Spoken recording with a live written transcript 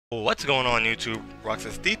What's going on YouTube?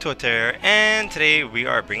 Roxas the Torterra, and today we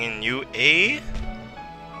are bringing you a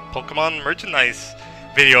Pokemon merchandise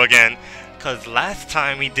video again. Cause last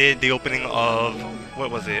time we did the opening of,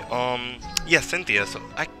 what was it? Yeah, Cynthia. So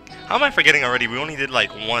how am I forgetting already? We only did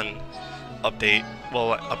like one update.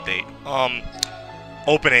 Well,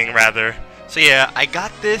 opening rather. So yeah, I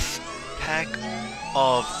got this pack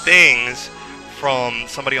of things from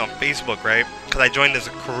somebody on Facebook, right? Cause I joined this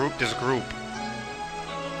group.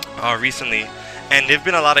 Recently, and there've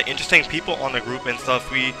been a lot of interesting people on the group and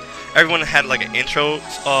stuff. Everyone had like an intro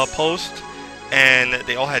post, and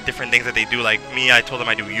they all had different things that they do. Like me, I told them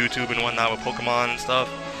I do YouTube and whatnot with Pokemon and stuff,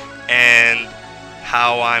 and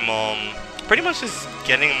how I'm pretty much just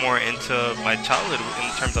getting more into my childhood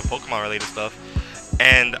in terms of Pokemon related stuff.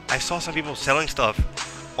 And I saw some people selling stuff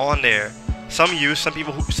on there. Some use,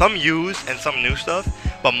 and some new stuff.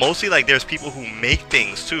 But mostly, like, there's people who make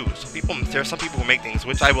things too. There are some people who make things,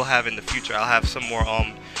 which I will have in the future. I'll have some more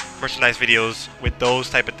merchandise videos with those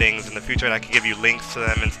type of things in the future, and I can give you links to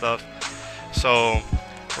them and stuff. So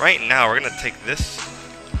right now, we're gonna take this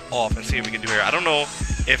off and see what we can do here. I don't know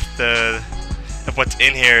if what's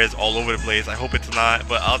in here is all over the place. I hope it's not,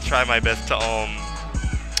 but I'll try my best to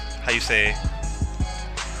how you say?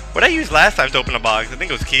 What I used last time to open a box, I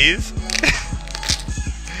think it was keys.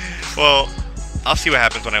 Well, I'll see what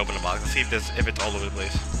happens when I open the box. I'll see if it's all over the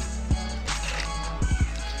place.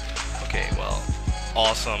 Okay, well,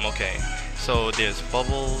 awesome. Okay, so there's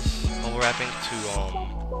bubble wrapping to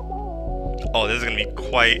oh, this is gonna be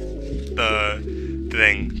quite the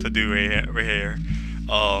thing to do right here.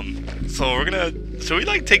 So should we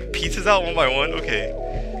like take pieces out one by one? Okay,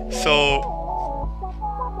 so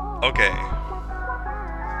okay,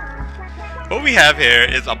 what we have here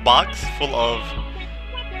is a box full of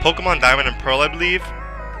Pokemon Diamond and Pearl, I believe,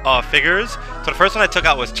 figures. So the first one I took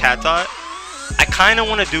out was Chatot. I kind of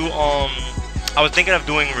want to do, I was thinking of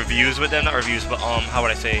doing reviews with them, not reviews, but, how would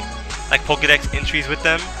I say, like Pokedex entries with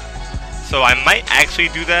them. So I might actually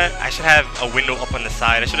do that. I should have a window up on the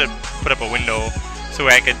side. I should have put up a window so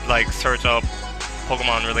I could, like, search up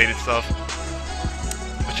Pokemon related stuff.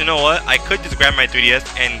 But you know what? I could just grab my 3DS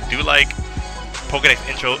and do, like, Pokedex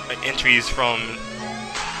entries from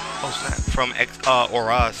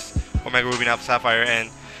Oras, Omega Ruby and Alpha Sapphire.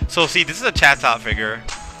 And so see, this is a Chatot figure,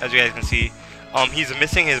 as you guys can see. He's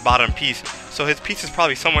missing his bottom piece, so his piece is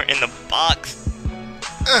probably somewhere in the box.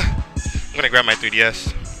 I'm gonna grab my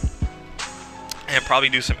 3DS and probably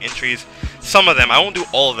do some entries. Some of them, I won't do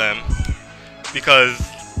all of them, because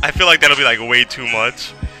I feel like that'll be like way too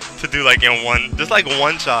much to do like in one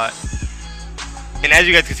shot. And as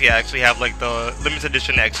you guys can see, I actually have like the limited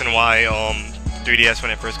edition X and Y 3DS when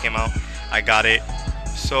it first came out. I got it.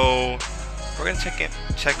 So we're gonna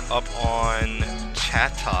check up on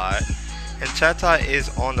Chatot, and Chatot is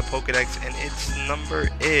on the Pokedex, and its number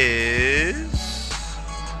is.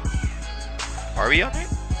 Are we on it?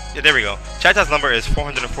 Yeah, there we go. Chatot's number is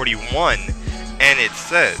 441, and it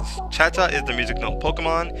says Chatot is the music note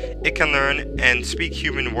Pokemon. It can learn and speak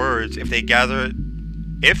human words. If they gather,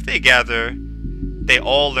 they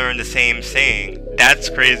all learn the same saying. That's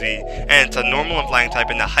crazy. And it's a normal and flying type,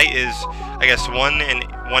 and the height is, I guess, 1 and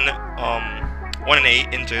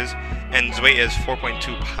 8 inches, and its weight is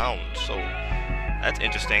 4.2 pounds. So that's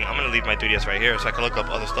interesting. I'm gonna leave my 3DS right here so I can look up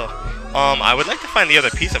other stuff. I would like to find the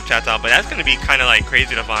other piece of Chatot, but that's gonna be kind of like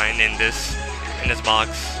crazy to find in this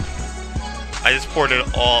box. I just poured it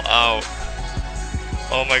all out.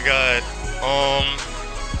 Oh my god.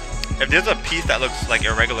 If there's a piece that looks like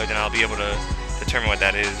irregular, then I'll be able to determine what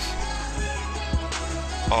that is.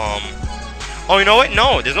 Oh, you know what?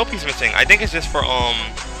 No, there's no piece missing. I think it's just for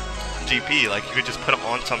GP. Like, you could just put it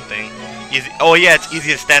on something. Easy. Oh yeah, it's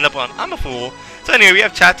easy to stand up on. I'm a fool. So anyway, we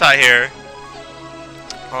have Chatot here.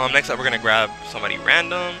 Next up, we're gonna grab somebody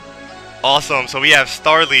random. Awesome. So we have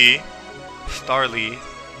Starly. Starly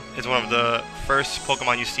is one of the first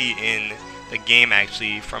Pokemon you see in the game,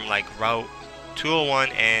 actually, from like Route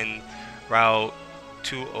 201 and Route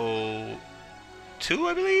 202,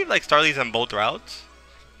 I believe. Like, Starly's on both routes,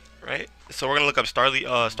 right? So we're gonna look up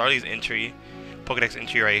Starly's entry, Pokedex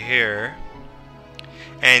entry right here.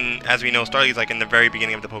 And as we know, Starly's like in the very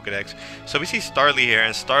beginning of the Pokedex. So we see Starly here,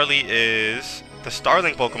 and Starly is the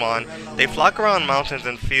Starling Pokemon. They flock around mountains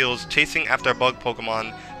and fields, chasing after bug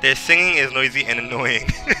Pokemon. Their singing is noisy and annoying.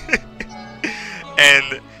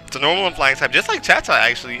 And it's a normal and flying type, just like Chatot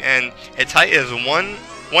actually. And its height is 1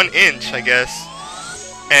 inch, I guess.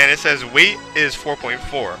 And it says weight is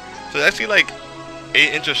 4.4. So it's actually like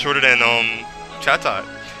 8 inches shorter than Chatot.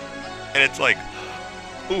 And it's like,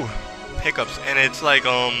 ooh, hiccups. And it's like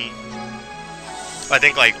I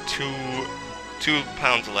think like 2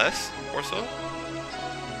 pounds less or so.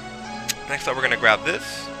 Next up, we're gonna grab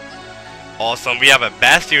this. Awesome. We have a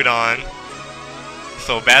Bastiodon.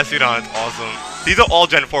 So Bastiodon is awesome. These are all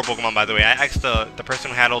Gen 4 Pokemon, by the way. I asked the person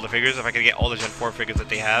who had all the figures if I could get all the Gen 4 figures that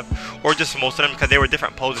they have, or just most of them, because they were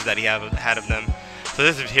different poses that he had of them.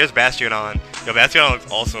 So here's Bastiodon. Yo, Bastiodon looks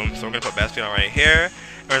awesome. So we're gonna put Bastiodon right here.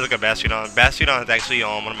 And we're gonna look at Bastiodon. Bastiodon is actually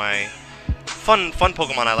one of my fun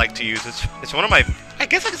Pokemon I like to use. It's one of my, I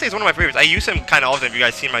guess I could say it's one of my favorites. I use him kind of often if you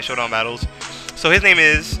guys seen my Showdown battles. So his name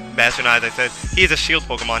is Bastiodon, as I said. He is a shield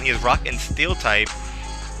Pokemon. He is Rock and Steel type.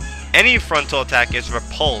 Any frontal attack is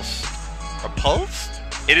repulsed. Repulsed?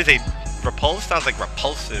 It is a... Repulsed sounds like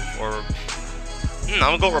repulsive, or... I'm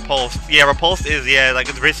gonna go repulsed. Yeah, repulsed is, yeah, like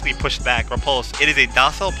it's basically pushed back. Repulsed. It is a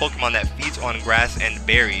docile Pokemon that feeds on grass and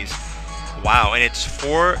berries. Wow, and it's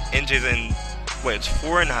 4 inches and... Wait, it's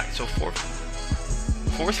 4 and high, so 4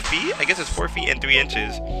 feet? I guess it's 4 feet and 3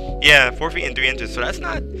 inches. Yeah, 4 feet and 3 inches. So that's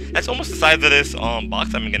not... That's almost the size of this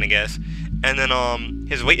box, I'm gonna guess. And then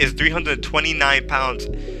his weight is 329 pounds.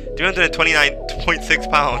 329.6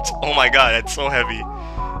 pounds. Oh my god, that's so heavy.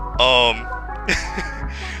 So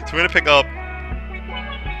we're gonna pick up...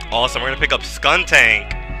 Awesome, we're gonna pick up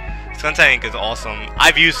Skuntank. Skuntank is awesome.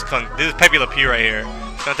 I've used Skunk. This is Pepe Le Pew right here.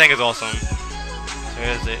 Skuntank is awesome.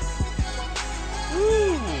 Where is it?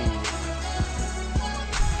 Woo!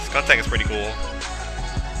 Skuntank is pretty cool.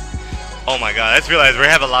 Oh my god, I just realized we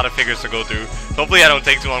have a lot of figures to go through. So hopefully I don't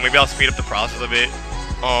take too long. Maybe I'll speed up the process a bit.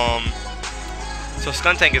 So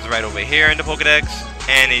Skuntank is right over here in the Pokedex,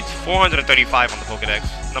 and it's 435 on the Pokedex.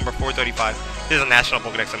 Number 435. This is a national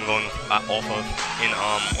Pokedex I'm going off of in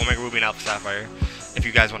Omega Ruby and Alpha Sapphire, if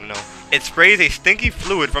you guys want to know. It sprays a stinky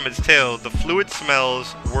fluid from its tail. The fluid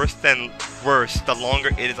smells worse the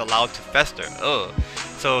longer it is allowed to fester. Ugh.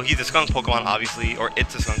 So he's a skunk Pokemon, obviously, or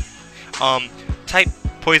it's a skunk. Type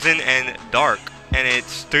poison and dark, and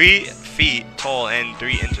it's 3 feet tall and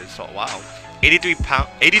 3 inches tall. Wow.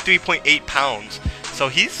 83.8 pounds. So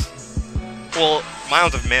he's, well,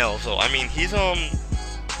 miles of male. So I mean, he's I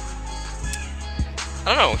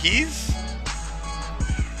don't know.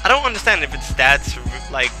 I don't understand if its stats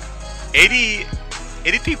like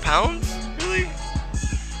 83 pounds. Really?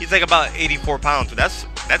 He's like about 84 pounds. So that's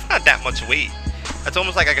not that much weight. That's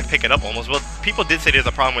almost like I can pick it up almost. Well, people did say there's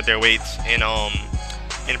a problem with their weights in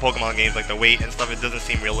Pokemon games, like the weight and stuff. It doesn't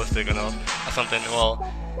seem realistic enough or something. Well,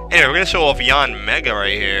 anyway, we're gonna show off Yanmega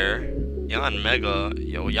right here. Yanmega,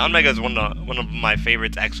 yo, Yanmega is one of my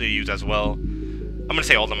favorites actually to use as well. I'm gonna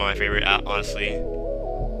say all of them are my favorite, honestly.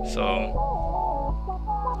 So,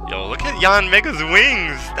 yo, look at Yanmega's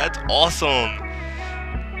wings. That's awesome.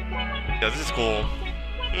 Yo, this is cool.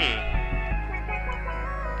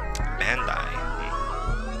 Bandai.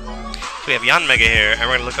 So we have Yanmega here, and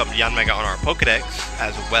we're gonna look up Yanmega on our Pokedex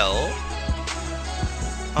as well.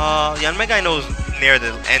 Yanmega I know is near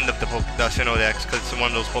the end of the Sinnoh-Dex, because it's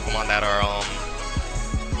one of those Pokemon that are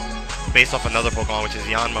based off another Pokemon, which is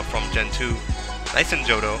Yanma from Gen 2. Nice and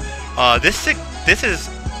Johto. This is,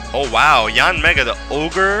 oh wow, Yanmega, the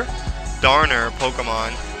Ogre Darner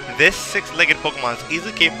Pokemon. This 6-legged Pokemon is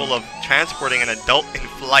easily capable of transporting an adult in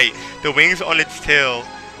flight. The wings on its tail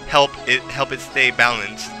help it stay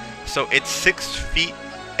balanced. So it's 6 feet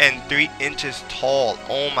and 3 inches tall.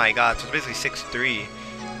 Oh my god, so it's basically 6'3".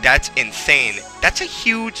 That's insane. That's a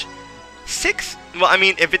huge 6. Well, I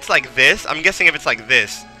mean, if it's like this, I'm guessing if it's like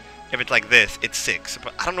this, it's 6.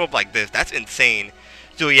 But I don't know if like this. That's insane.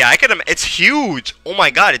 So yeah, it's huge. Oh my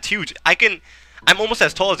god, it's huge. I'm almost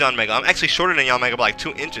as tall as Yanmega. I'm actually shorter than Yanmega by like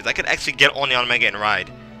 2 inches. I could actually get on Yanmega and ride.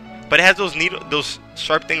 But it has those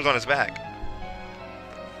sharp things on its back.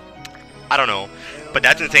 I don't know. But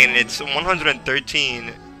that's insane. It's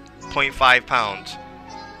 113.5 pounds.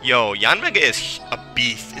 Yo, Yanmega is a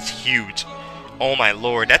beast. It's huge. Oh my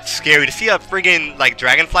lord, that's scary. To see a friggin' like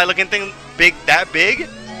dragonfly looking thing that big?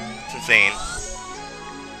 It's insane.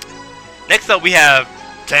 Next up we have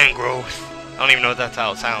Tangrowth. I don't even know if that's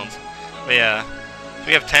how it sounds. But yeah. So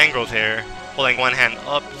we have Tangrowth here. Holding one hand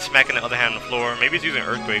up, smacking the other hand on the floor. Maybe it's using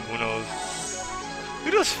Earthquake, who knows.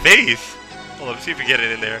 Look at his face. Hold on, let's see if we get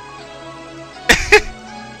it in there.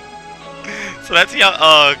 So that's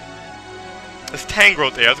it's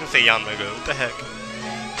Tangrowth there. I was gonna say Yanmega. What the heck?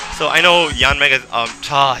 So I know Yanmega's I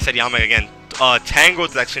said Yanmega again.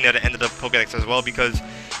 Tangrowth is actually near the end of the Pokedex as well, because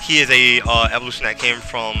he is a evolution that came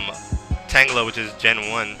from Tangela, which is Gen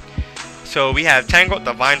 1. So we have Tangrowth,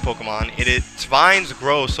 the vine Pokemon. Its vines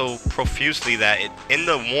grow so profusely that in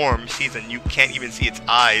the warm season you can't even see its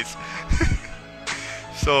eyes.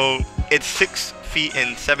 So it's 6 feet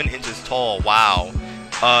and 7 inches tall. Wow.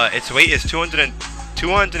 Its weight is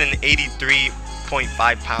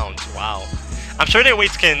 283.5 pounds. Wow. I'm sure their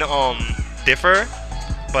weights can differ,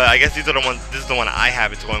 but I guess these are the ones. This is the one I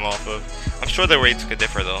have it's going off of. I'm sure their weights could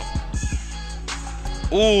differ though.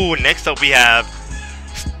 Ooh, next up we have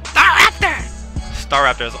Staraptor.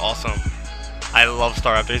 Staraptor is awesome. I love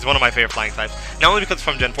Staraptor. He's one of my favorite flying types. Not only because it's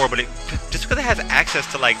from Gen 4, but just because it has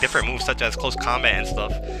access to like different moves such as close combat and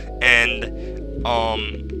stuff. And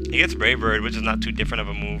he gets Brave Bird, which is not too different of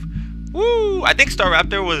a move. Woo! I think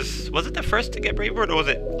Staraptor was it the first to get Brave Bird, or was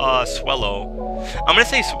it Swellow? I'm gonna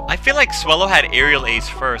say I feel like Swellow had Aerial Ace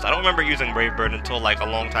first. I don't remember using Brave Bird until like a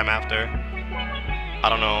long time after. I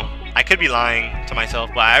don't know. I could be lying to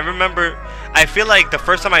myself, but I remember. I feel like the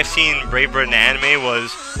first time I've seen Brave Bird in the anime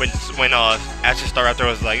was when Ash's Staraptor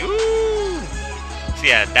was like, ooh. So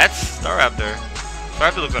yeah, that's Staraptor.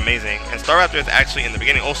 Staraptor looks amazing, and Staraptor is actually in the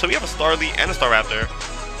beginning. Oh, so we have a Starly and a Staraptor.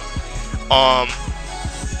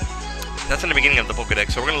 That's in the beginning of the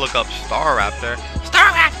Pokédex, so we're gonna look up Staraptor.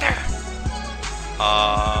 Staraptor!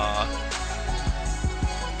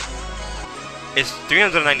 It's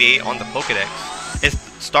 398 on the Pokédex. It's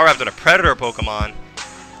Staraptor, the Predator Pokemon.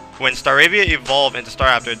 When Staravia evolve into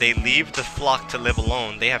Staraptor, they leave the flock to live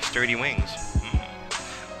alone. They have sturdy wings.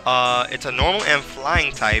 It's a normal and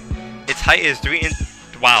flying type. Its height is 3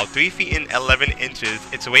 feet and 11 inches.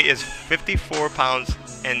 Its weight is 54 pounds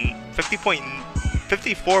and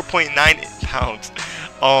 54.9 pounds.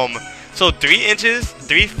 So 3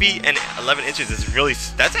 feet and 11 inches is really,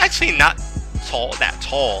 that's actually not that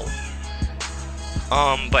tall.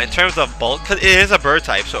 But in terms of bulk, because it is a bird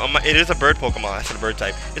type, so it is a bird Pokemon. I said a bird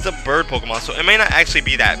type. It's a bird Pokemon, so it may not actually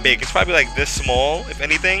be that big. It's probably like this small, if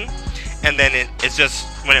anything. And then it's just,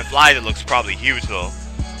 when it flies, it looks probably huge though.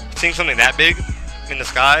 Seeing something that big in the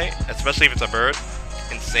sky, especially if it's a bird,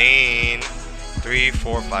 insane. 3,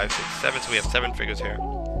 4, 5, 6, 7. So we have 7 figures here.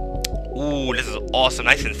 Ooh, this is awesome.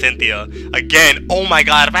 Nice and Cynthia. Again, oh my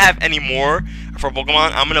god, if I have any more for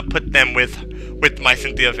Pokemon, I'm gonna put them with my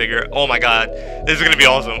Cynthia figure. Oh my god, this is gonna be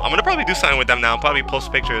awesome. I'm gonna probably do something with them now. Probably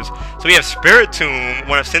post pictures. So we have Spiritomb,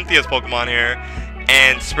 one of Cynthia's Pokemon here.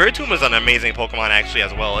 And Spiritomb is an amazing Pokemon actually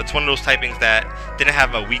as well. It's one of those typings that didn't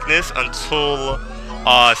have a weakness until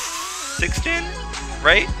 6th gen,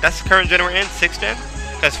 right? That's the current gen we're in, 6th gen?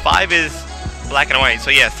 Because 5 is black and white, so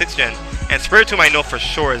yeah, 6th gen. And Spiritomb I know for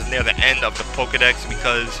sure is near the end of the Pokedex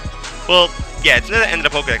because, well, yeah, it's near the end of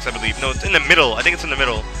the Pokedex I believe. No, it's in the middle. I think it's in the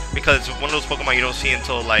middle because it's one of those Pokemon you don't see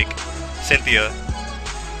until like Cynthia.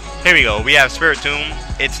 Here we go. We have Spiritomb.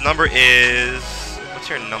 Its number is, what's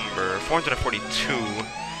your number? 442.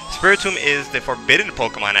 Spiritomb is the forbidden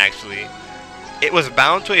Pokemon actually. It was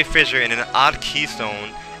bound to a fissure in an odd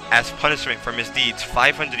keystone as punishment for misdeeds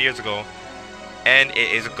 500 years ago. And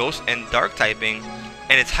it is ghost and dark typing,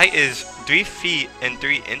 and its height is 3 feet and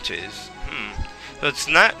 3 inches. So it's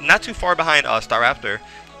not too far behind Staraptor,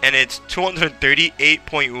 and it's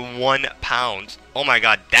 238.1 pounds. Oh my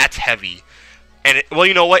god, that's heavy. And well,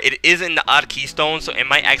 you know what? It is in the odd keystone, so it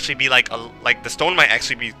might actually be like the stone might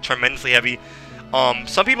actually be tremendously heavy.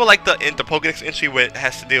 Some people like the Pokedex entry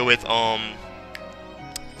has to deal with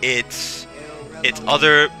its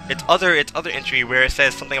other entry where it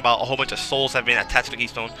says something about a whole bunch of souls have been attached to the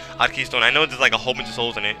keystone, odd keystone. I know there's like a whole bunch of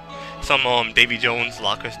souls in it. Some Davy Jones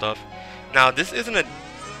locker stuff. Now this isn't a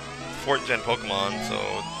 4th gen Pokemon, so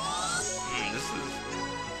this is.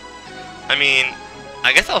 I mean,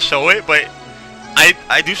 I guess I'll show it, but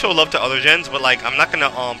I do show love to other gens, but like I'm not gonna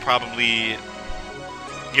probably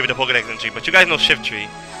give it a Pokedex entry. But you guys know Shiftry,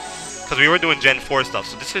 because we were doing Gen 4 stuff.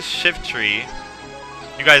 So this is Shiftry.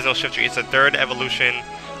 You guys know Shiftry. It's the 3rd evolution,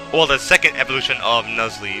 well, the 2nd evolution of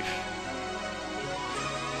Nuzleaf.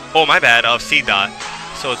 Oh, my bad, of Seedot.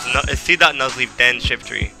 So it's Seedot, Nuzleaf, then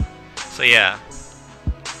Shiftry. So yeah.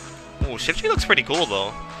 Ooh, Shiftry looks pretty cool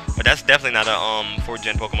though. But that's definitely not a 4th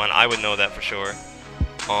gen Pokemon. I would know that for sure.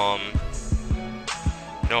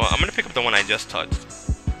 No, I'm gonna pick up the one I just touched.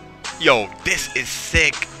 Yo, this is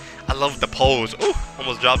sick. I love the pose. Ooh,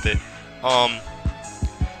 almost dropped it.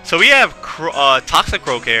 So we have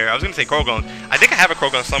Toxicroak here. I was gonna say Croagunk. I think I have a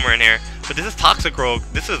Croagunk somewhere in here. But this is Toxicroak.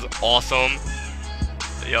 This is awesome.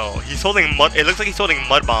 Yo, he's holding Mud. It looks like he's holding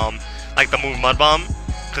Mud Bomb, like the move Mud Bomb.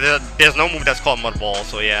 Cause there's no move that's called Mud Ball.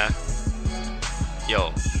 So yeah.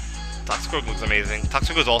 Yo, Toxicroak looks amazing.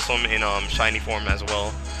 Toxicroak is awesome in shiny form as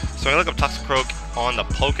well. So I'm gonna look up Toxicroak on the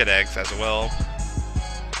Pokedex as well.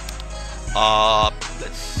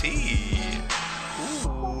 Let's see.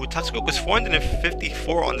 Ooh, Toxicroak was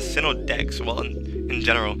 454 on the Sinnoh Dex. Well, in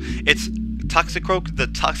general, it's Toxicroak, the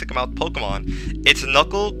toxic mouth Pokemon. Its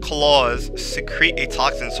knuckle claws secrete a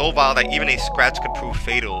toxin so vile that even a scratch could prove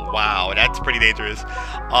fatal. Wow, that's pretty dangerous.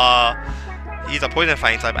 he's a poison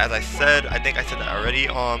fighting type, as I said. I think I said that already.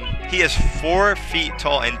 He is 4 feet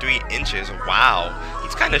tall and 3 inches. Wow,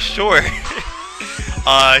 he's kind of short.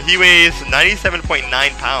 He weighs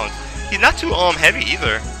 97.9 pounds. He's not too heavy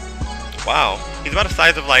either. Wow, he's about the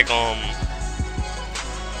size of like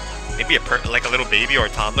maybe like a little baby or a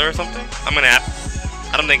toddler or something. I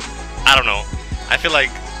don't know. I feel like,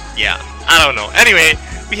 yeah, I don't know. Anyway,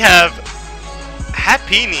 we have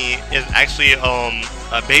Happiny is actually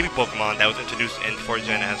a baby Pokemon that was introduced in 4th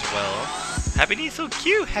Gen as well. Happiny is so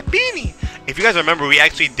cute. Happiny. If you guys remember, we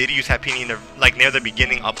actually did use Happiny in the, like near the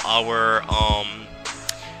beginning of our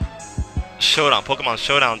Pokemon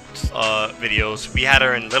Showdown videos. We had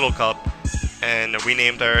her in Little Cup, and we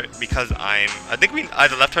named her because I think we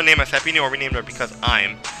either left her name as Happiny or we named her because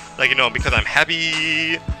because I'm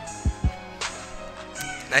happy.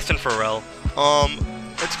 Nice and Pharrell.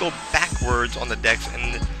 Let's go backwards on the decks,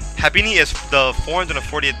 and Happiny is the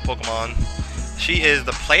 440th Pokemon. She is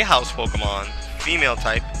the Playhouse Pokemon, female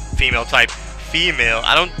type.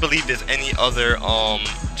 I don't believe there's any other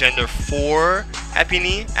gender for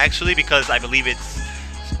Happiny, actually, because I believe it's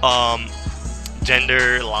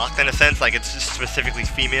gender locked in a sense, like it's just specifically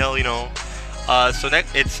female, you know. So that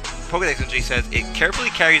its Pokédex entry says it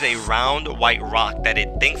carefully carries a round white rock that it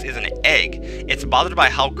thinks is an egg. It's bothered by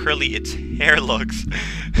how curly its hair looks.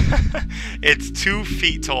 It's 2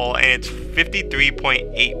 feet tall and it's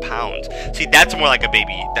 53.8 pounds. See, that's more like a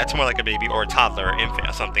baby. That's more like a baby or a toddler or infant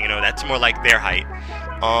or something, you know. That's more like their height.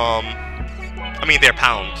 I mean their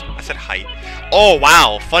pounds. I said height. Oh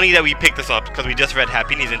wow, funny that we picked this up because we just read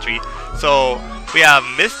Happiny's entry. So we have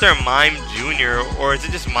Mr. Mime Jr. or is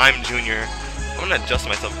it just Mime Jr.? I'm gonna adjust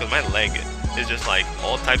myself because my leg is just like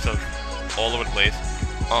all types of all over the place.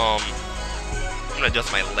 I'm gonna adjust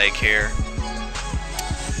my leg here.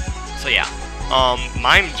 So yeah,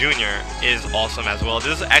 Mime Jr. is awesome as well.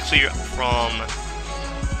 This is actually from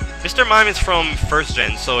Mr. Mime is from 1st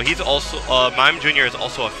Gen, so he's also Mime Jr. is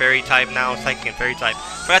also a fairy type now, psychic and fairy type.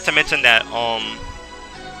 Forgot to mention that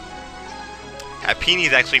Happiny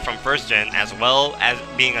is actually from 1st Gen as well as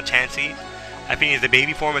being a Chansey. Happiny is the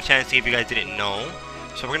baby form of Chansey, if you guys didn't know.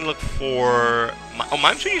 So we're gonna look for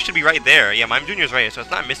Mime Jr. should be right there. Yeah, Mime Jr. is right. So it's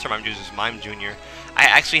not Mr. Mime Jr. It's Mime Jr. I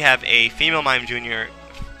actually have a female Mime Jr.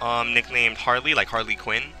 Nicknamed Harley, like Harley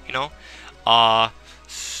Quinn, you know.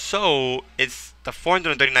 So it's the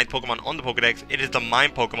 439th Pokemon on the Pokedex. It is the Mime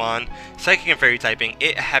Pokemon, Psychic and Fairy typing.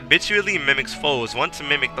 It habitually mimics foes. Once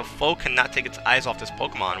mimicked, the foe cannot take its eyes off this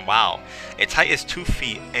Pokemon. Wow. Its height is 2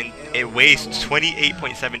 feet and it weighs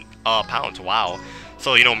 28.7 pounds. Wow.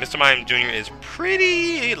 So, you know, Mr. Mime Jr. is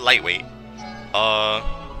pretty lightweight.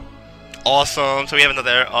 Awesome. So we have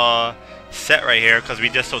another set right here because we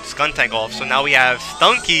just sold Skuntank off. So now we have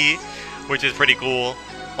Stunky, which is pretty cool.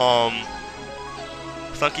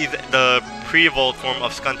 Stunky's the pre-evolved form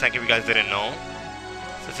of Skuntank, if you guys didn't know.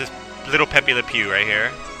 So this is little Pepe Le Pew right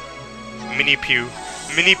here. Mini Pew.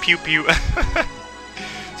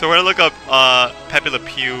 So we're gonna look up Pepe Le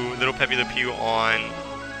Pew, little Pepe Le Pew on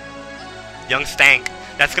Young Stank.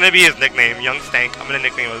 That's gonna be his nickname, Young Stank. I'm gonna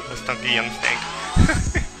nickname Stunky Young Stank.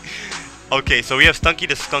 Okay, so we have Stunky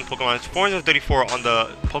the skunk Pokemon. It's 434 on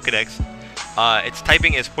the Pokedex. Its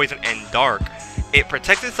typing is poison and dark. It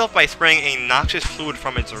protects itself by spraying a noxious fluid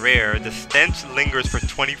from its rear. The stench lingers for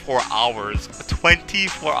 24 hours.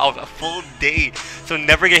 24 hours, a full day. So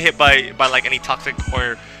never get hit by like any toxic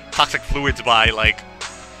fluids by like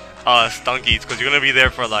Stunkies, because you're gonna be there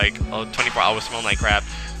for like 24 hours smelling like crap.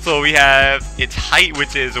 So we have its height,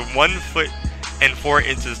 which is 1 foot and 4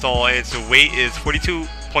 inches tall, and its weight is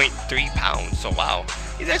 42.3 pounds. So wow,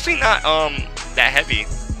 he's actually not that heavy.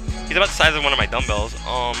 He's about the size of one of my dumbbells.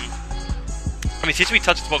 I mean, since we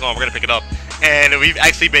touched this Pokemon, we're gonna pick it up. And we've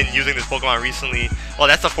actually been using this Pokemon recently. Well,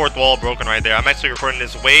 that's the 4th wall broken right there. I'm actually recording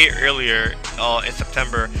this way earlier in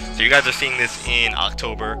September. So you guys are seeing this in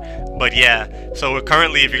October. But yeah, so we're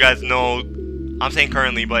currently, if you guys know, I'm saying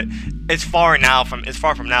currently, but it's far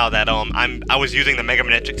from now that I was using the Mega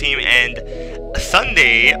Manetric team, and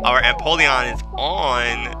Sunday our Empoleon is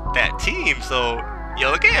on that team. So yo,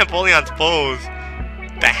 look at Empoleon's pose,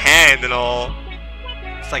 the hand and all.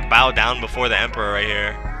 It's like bow down before the Emperor right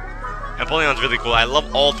here. Empoleon's really cool. I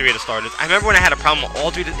love all 3 of the starters. I remember when I had a problem with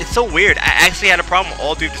all 3 it's so weird. I actually had a problem with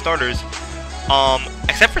all 3 of the starters.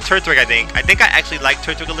 Except for Turtwig, I think. I actually like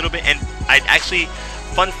Turtwig a little bit, and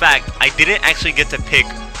fun fact, I didn't actually get to pick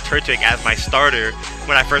Turtwig as my starter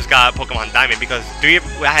when I first got Pokemon Diamond, because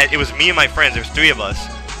it was me and my friends. There was 3 of us,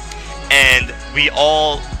 and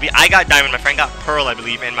I got Diamond, my friend got Pearl, I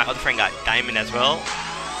believe, and my other friend got Diamond as well,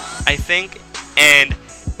 I think. And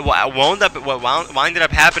what ended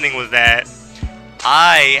up happening was that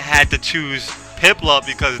I had to choose Piplup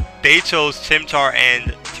because they chose Chimchar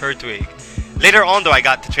and Turtwig. Later on, though, I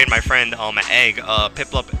got to trade my friend an egg,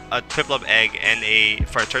 Piplup egg, and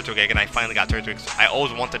for a Turtwig egg, and I finally got Turtwig. I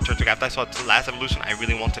always wanted Turtwig. After I saw its last evolution, I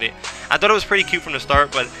really wanted it. I thought it was pretty cute from the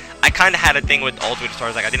start, but I kind of had a thing with all three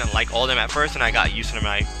stars. Like, I didn't like all of them at first, and I got used to them,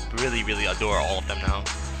 and I really, really adore all of them now.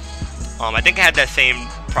 I think I had that same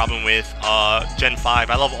problem with Gen 5.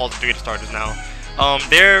 I love all the 3 starters now.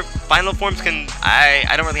 Their final forms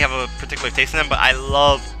I don't really have a particular taste in them, but I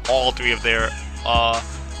love all 3 of their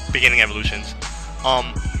beginning evolutions.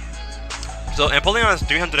 So Empoleon's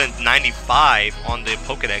 395 on the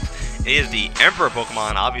Pokedex is the Emperor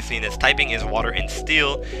Pokemon, obviously, and its typing is Water and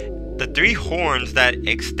Steel. The 3 horns that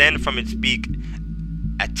extend from its beak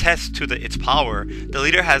attest to its power. The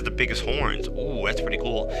leader has the biggest horns. Ooh, that's pretty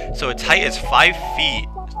cool. So its height is 5 feet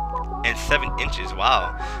and 7 inches.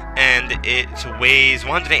 Wow. And it weighs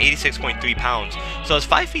 186.3 pounds. So it's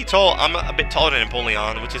 5 feet tall. I'm a bit taller than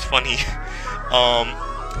Empoleon, which is funny.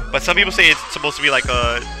 But some people say it's supposed to be like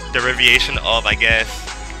a derivation of, I guess,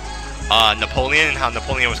 Napoleon, and how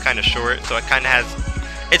Napoleon was kind of short. So it kind of has,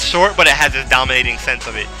 it's short, but it has this dominating sense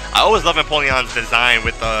of it. I always love Empoleon's design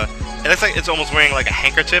with it looks like it's almost wearing like a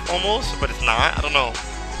handkerchief almost, but it's not. I don't know.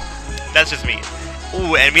 That's just me.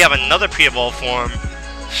 Ooh, and we have another pre-evolved form,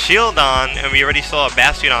 Shieldon, and we already saw a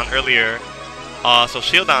Bastiodon earlier. So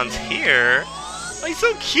Shieldon's here. Oh, he's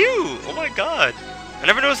so cute. Oh my god. I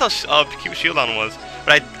never noticed how cute Shieldon was.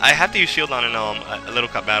 But I have to use Shieldon in a Little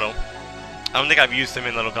Cup battle. I don't think I've used him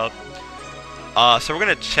in Little Cup. So we're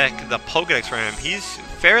going to check the Pokedex for him. He's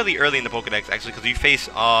fairly early in the Pokedex, actually, because we face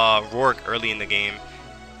Rourke early in the game.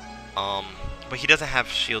 But he doesn't have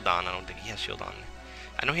Shieldon. I don't think he has Shieldon.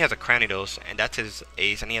 I know he has a Cranidos, and that's his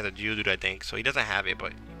ace, and he has a Geodude, I think. So he doesn't have it,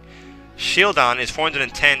 but Shieldon is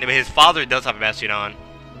 410. But his father does have a Bastiodon.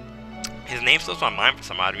 His name slips on mine for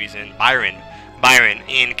some odd reason. Byron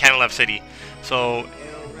in Canalef City. So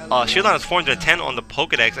Shieldon is 410 on the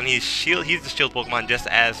Pokedex, and he's the shield Pokemon, just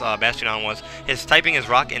as Bastiodon was. His typing is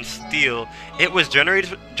Rock and Steel. It was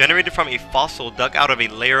generated from a fossil dug out of a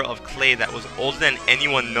layer of clay that was older than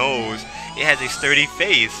anyone knows. It has a sturdy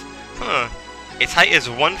face. Huh. Its height is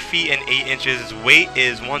 1 feet and 8 inches. Its weight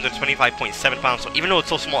is 125.7 pounds. So even though it's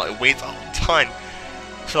so small, it weighs a ton.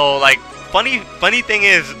 So like, funny thing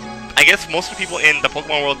is, I guess most of the people in the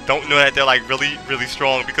Pokemon world don't know that they're like really, really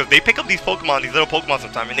strong, because they pick up these Pokemon, these little Pokemon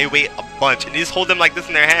sometimes, and they weigh a bunch, and they just hold them like this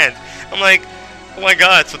in their hands. I'm like, oh my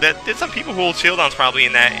god. So there's some people who hold Shieldons probably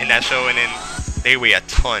in that show, and then they weigh a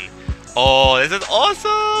ton. Oh, this is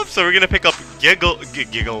awesome. So we're gonna pick up Gibble.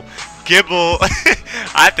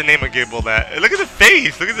 I have to name a Gibble that. Look at the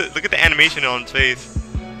face. Look at the animation on his face.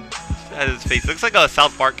 That is his face. Looks like a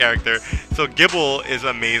South Park character. So Gibble is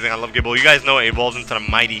amazing. I love Gibble. You guys know it evolves into the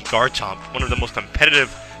mighty Garchomp, one of the most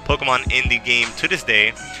competitive Pokemon in the game to this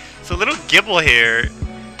day. So little Gibble here is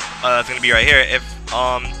gonna be right here.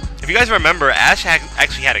 If you guys remember, Ash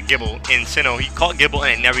actually had a Gibble in Sinnoh. He caught Gibble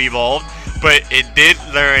and it never evolved, but it did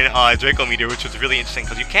learn Draco Meteor, which was really interesting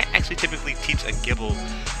because you can't actually typically teach a Gibble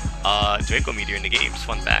Draco Meteor in the games.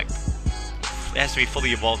 Fun fact. It has to be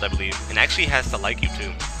fully evolved, I believe, and actually has to like you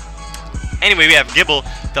too. Anyway, we have Gibble,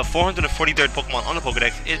 the 443rd Pokemon on the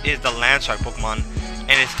Pokedex. It is the Landshark Pokemon,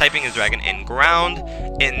 and its typing is Dragon and Ground.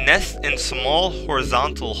 It nests in small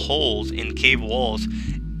horizontal holes in cave walls.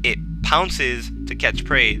 It pounces to catch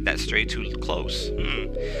prey that stray too close.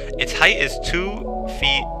 Its height is 2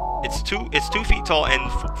 feet. It's 2 feet tall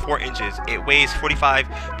and 4 inches. It weighs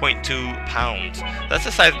 45.2 pounds. That's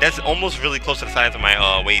the size. That's almost really close to the size of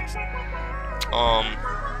my weight.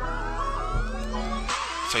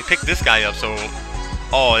 So I picked this guy up. So,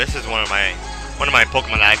 oh, this is one of my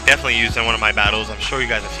Pokemon that I definitely used in one of my battles. I'm sure you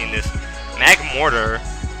guys have seen this. Magmortar.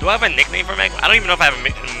 Do I have a nickname for Mag? I don't even know if I have a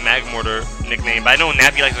Magmortar nickname, but I know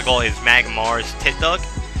Nappy likes to call his Magmar's Tit Duck.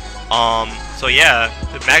 So yeah,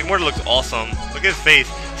 the Magmortar looks awesome. Look at his face.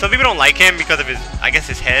 Some people don't like him because of his, I guess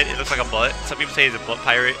his head. It looks like a butt. Some people say he's a butt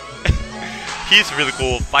pirate. He's really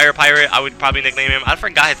cool. Fire Pirate, I would probably nickname him. I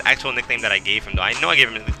forgot his actual nickname that I gave him though. I know I gave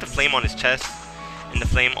him the flame on his chest and the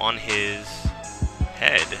flame on his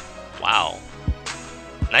head. Wow.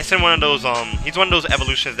 Nice and one of those, he's one of those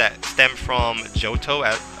evolutions that stem from Johto.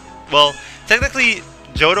 Well, technically,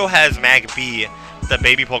 Johto has Mag B, the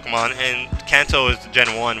baby Pokemon, and Kanto is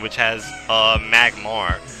Gen 1, which has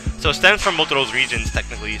Magmar. So it stems from both of those regions,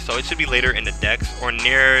 technically. So it should be later in the Dex, or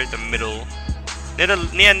near the middle. Near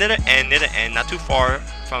the end, not too far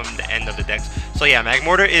from the end of the Dex. So yeah,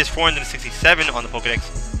 Magmortar is 467 on the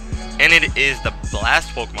Pokedex. And it is the Blast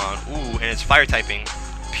Pokemon. Ooh, and it's Fire typing.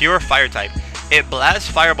 Pure Fire type. It blasts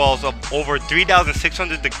fireballs of over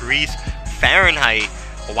 3,600 degrees Fahrenheit.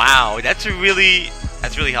 Wow, that's really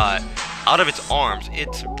hot. Out of its arms,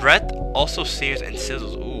 its breath also sears and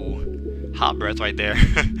sizzles. Ooh, hot breath right there.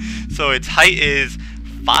 So its height is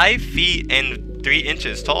 5 feet and 3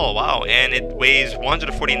 inches tall. Wow, and it weighs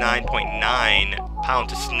 149.9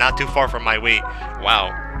 pounds. It's not too far from my weight.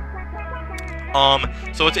 Wow.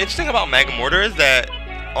 So what's interesting about Mega Mortar is that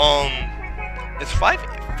it's 5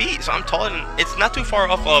 feet, so I'm taller than. It's not too far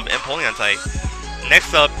off of Empoleon's height.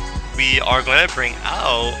 Next up, we are going to bring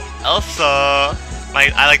out Elsa.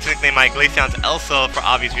 I like to nickname my Glaceon's Elsa for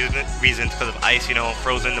obvious reasons because of ice, you know,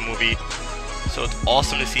 Frozen the movie. So it's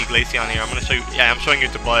awesome to see Glaceon here. I'm gonna show you. Yeah, I'm showing you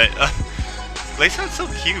the butt. Glaceon's so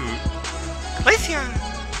cute. Glaceon,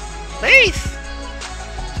 Glace.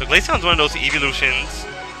 So Glaceon's one of those evolutions.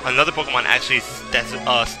 Another Pokemon actually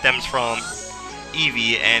stems from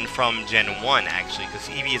Eevee and from Gen 1 actually, because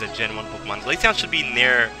Eevee is a Gen 1 Pokemon. Glaceon should be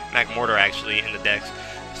near Magmortar actually in the dex.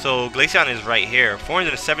 So Glaceon is right here.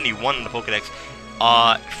 471 in the Pokedex.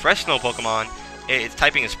 Fresh Snow Pokemon. Its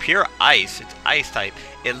typing is pure ice. It's ice type.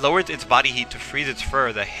 It lowers its body heat to freeze its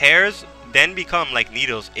fur. The hairs then become like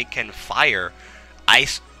needles. It can fire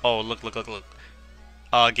ice. Oh, look.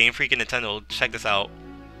 Game Freak and Nintendo. Check this out.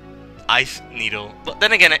 Ice needle. But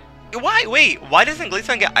then again, why doesn't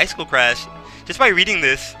Glaceon get Icicle Crash? Just by reading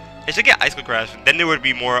this, it should get Icicle Crash. Then there would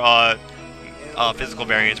be more physical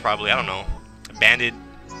variants probably. I don't know. Banded.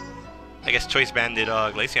 I guess Choice Banded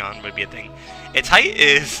Glaceon would be a thing. Its height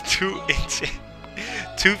is 2 inches.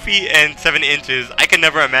 2 feet and 7 inches. I can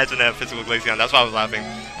never imagine a physical Glaceon. That's why I was laughing.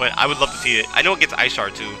 But I would love to see it. I know it gets Ice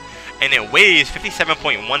Shard too. And it weighs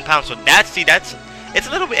 57.1 pounds. So that's it's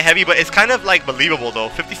a little bit heavy, but it's kind of like believable though.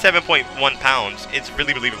 57.1 pounds. It's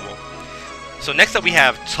really believable. So next up we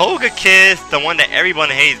have Togekiss, the one that everyone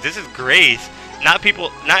hates. This is Grace. Not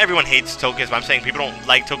everyone hates Togekiss, but I'm saying people don't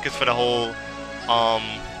like Togekiss for the whole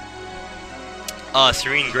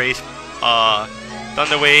Serene Grace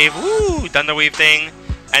Thunder Wave thing,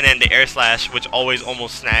 and then the Air Slash, which always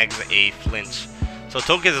almost snags a flinch. So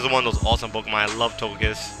Togekiss is one of those awesome Pokemon. I love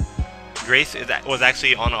Togekiss. Grace was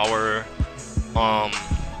actually on our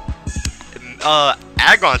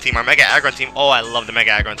Aggron team, our Mega Aggron team. Oh, I love the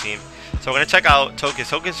Mega Aggron team. So we're gonna check out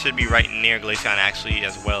Togekiss. Togekiss should be right near Glaceon actually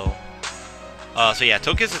as well. So yeah,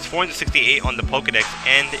 Togekiss is 468 on the Pokedex,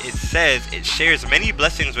 and it says it shares many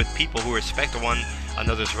blessings with people who respect one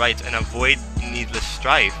another's rights and avoid needless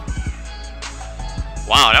strife.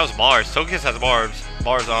 Wow, that was bars. Togekiss has bars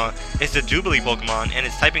on. It's the Jubilee Pokemon, and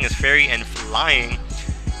its typing is Fairy and Flying.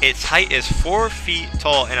 Its height is 4 feet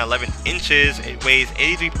tall and 11 inches. It weighs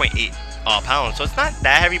 83.8 pounds. So it's not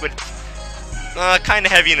that heavy, but it's kind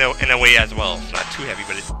of heavy in a way as well. It's not too heavy,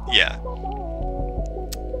 but yeah.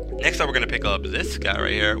 Next up, we're going to pick up this guy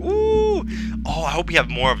right here. Ooh! Oh, I hope we have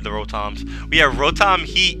more of the Rotoms. We have Rotom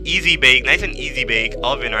Heat Easy Bake. Nice and easy bake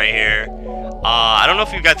oven right here. I don't know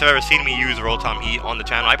if you guys have ever seen me use Rotom Heat on the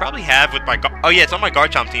channel. I probably have with my... Oh, yeah, it's on my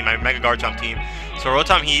Garchomp team, my Mega Garchomp team. So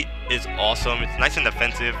Rotom Heat is awesome. It's nice and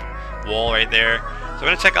defensive wall right there. So we're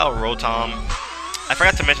going to check out Rotom. I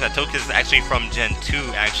forgot to mention that Togekiss is actually from Gen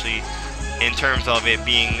 2, actually, in terms of it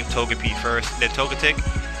being Togepi first, then Togetic.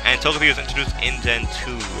 And Togepi was introduced in Gen 2,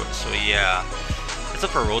 so yeah. Let's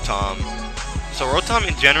look for Rotom. So Rotom,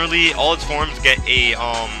 in generally, all its forms get a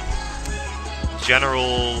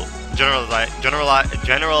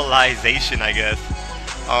generalization, I guess.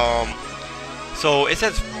 So it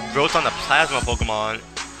says Rotom, the Plasma Pokemon.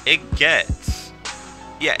 It gets,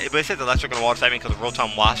 yeah, but it says Electric and Water typing because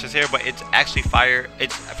Rotom washes here, but it's actually fire.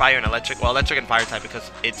 It's fire and electric. Well, electric and fire type because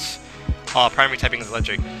it's primary typing is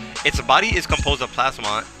electric. Its body is composed of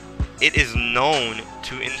plasma. It is known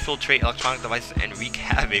to infiltrate electronic devices and wreak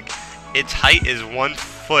havoc. Its height is 1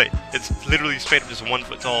 foot. It's literally straight up just 1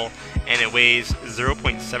 foot tall, and it weighs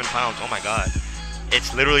 0.7 pounds. Oh my god.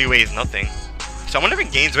 It literally weighs nothing. So I wonder if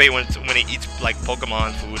it gains weight when it eats like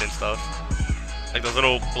Pokemon food and stuff. Like those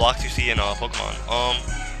little blocks you see in Pokemon.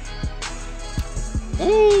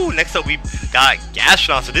 Ooh, next up we got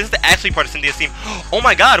Gastrodon. So this is the actually part of Cynthia's team. Oh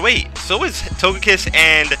my god, wait. So is Togekiss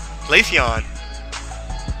and Glaceon.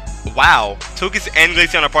 Wow. Togekiss and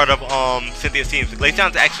Glaceon are part of Cynthia's team. So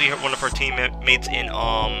Glaceon's actually one of her teammates in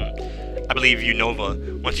I believe Unova.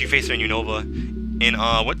 Once you face her in Unova. In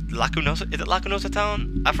what, Lacunosa? Is it Lacunosa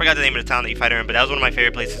Town? I forgot the name of the town that you fight her in, but that was one of my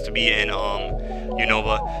favorite places to be in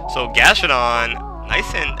Unova. So Gastrodon,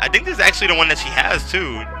 nice, and I think this is actually the one that she has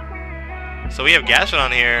too. So we have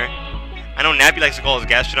Gastrodon here. I know Nappy likes to call his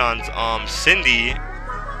Gastrodon's Cindy.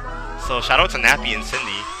 So shout out to Nappy and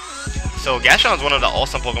Cindy. So Gastrodon is one of the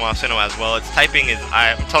awesome Pokemon of Sinnoh as well. Its typing is,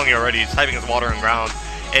 I'm telling you already, its typing is Water and Ground.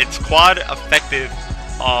 Its quad effective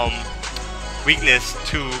weakness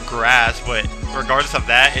to grass, but regardless of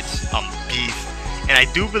that, it's beast. And I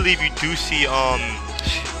do believe you do see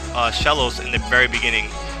Shellos in the very beginning.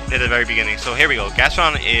 So here we go.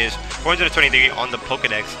 Gastron is 423 on the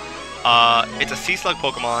Pokedex. It's a Sea Slug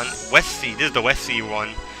Pokemon. West Sea. This is the West Sea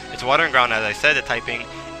one. It's water and ground, as I said, the typing.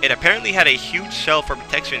 It apparently had a huge shell for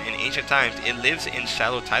protection in ancient times. It lives in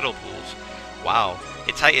shallow tidal pools. Wow.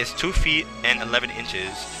 Its height is 2 feet and 11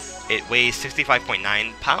 inches. It weighs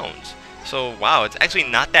 65.9 pounds. So, wow, it's actually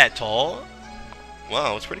not that tall.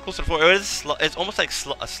 Wow, it's pretty close to the floor. It's almost like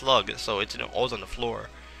a slug, so it's always on the floor.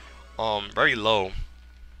 Very low.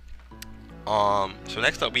 So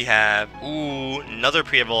next up we have, another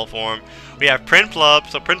pre-evolved form. We have Prinplup.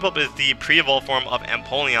 So Prinplup is the pre-evolved form of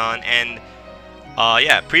Empoleon, and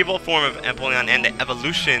pre-evolved form of Empoleon and the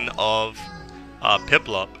evolution of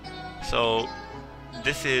Piplup. So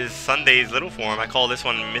this is Sunday's little form. I call this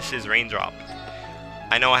one Mrs. Raindrop.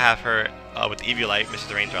 I know I have her with Eviolite,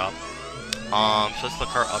 Mrs. Raindrop. So let's look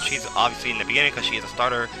her up. She's obviously in the beginning because she is a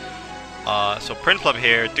starter. So Prinplup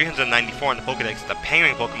here, 394 on the Pokedex, the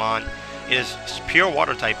Penguin Pokemon. It is pure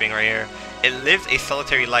water typing right here. It lives a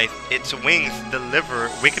solitary life. Its wings deliver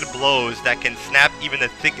wicked blows that can snap even the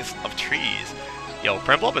thickest of trees. Yo,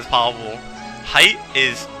 Prinplup is powerful. Height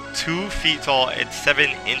is 2 feet tall and 7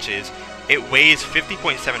 inches. It weighs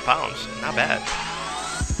 50.7 pounds. Not bad.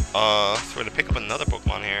 So we're gonna pick up another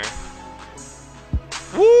Pokemon here.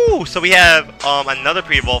 Woo! So we have another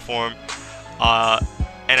pre-evolved form.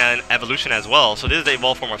 And an evolution as well. So this is the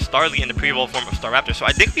evolved form of Starly and the pre-evolved form of Staraptor. So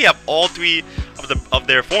I think we have all 3 of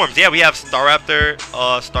their forms. Yeah, we have Staraptor,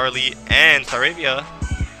 Starly, and Staravia.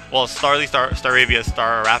 Well, Starly, Staravia,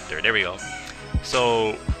 Staraptor. There we go.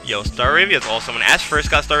 So, yo, Staravia is awesome. When Ash first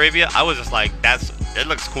got Staravia, I was just like, it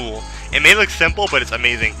looks cool. It may look simple, but it's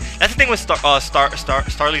amazing. That's the thing with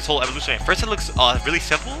Starly's whole evolution. At first it looks really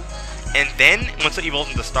simple, and then once it evolves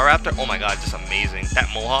into Staraptor, oh my god, just amazing. That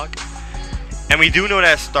Mohawk. And we do know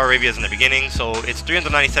that Staravia is in the beginning, so it's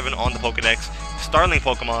 397 on the Pokedex. Starling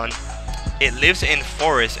Pokemon. It lives in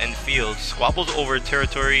forests and fields. Squabbles over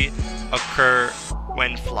territory occur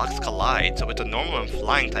when flocks collide. So it's a normal and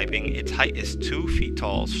flying typing. Its height is 2 feet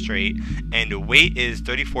tall straight, and the weight is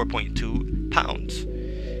 34.2 pounds.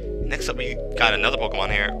 Next up, we got another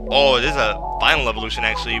Pokemon here. Oh, this is a final evolution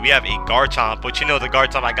actually. We have a Garchomp, but you know the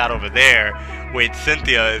Garchomp I got over there with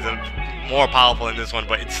Cynthia is more powerful than this one,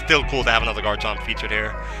 but it's still cool to have another Garchomp featured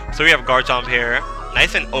here. So we have Garchomp here,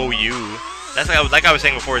 nice and OU. That's like I was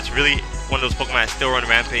saying before, it's really one of those Pokemon that still run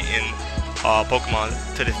rampant in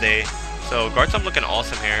Pokemon to this day. So Garchomp looking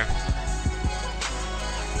awesome here.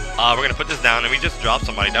 We're gonna put this down, and we just dropped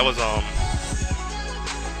somebody. That was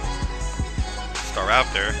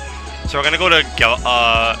Staraptor. So we're gonna go to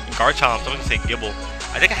Garchomp. So I'm gonna say Gibble.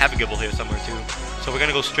 I think I have a Gibble here somewhere too. So we're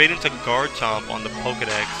gonna go straight into Garchomp on the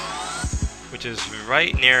Pokedex, which is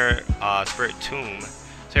right near Spirit Tomb.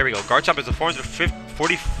 So here we go. Garchomp is the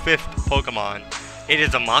 445th Pokemon. It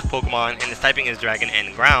is a Mach Pokemon, and its typing is Dragon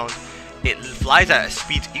and Ground. It flies at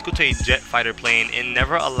speeds equal to a jet fighter plane. It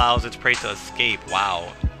never allows its prey to escape.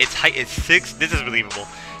 Wow. Its height is 6. This is believable.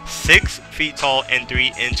 6 feet tall and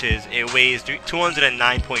 3 inches. It weighs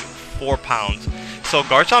 209.4 pounds. So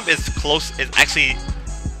Garchomp is actually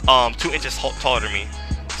 2 inches taller than me.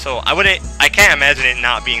 So I can't imagine it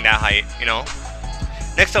not being that height, you know.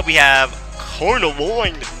 Next up we have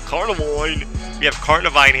Carnivine. We have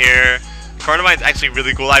Carnivine here. Carnivine's actually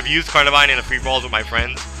really cool. I've used Carnivine in a free falls with my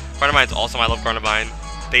friends. Carnivine's awesome. I love Carnivine.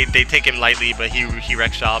 They take him lightly, but he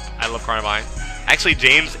wrecks shop. I love Carnivine. Actually,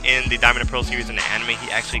 James in the Diamond and Pearl series in the anime,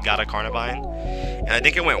 he actually got a Carnivine, and I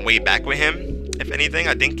think it went way back with him. If anything,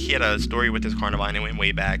 I think he had a story with his Carnivine. It went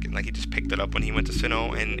way back, and like he just picked it up when he went to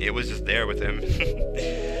Sinnoh, and it was just there with him.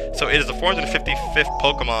 So it is the 455th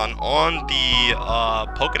Pokemon on the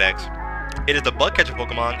Pokedex. It is the Bug Catcher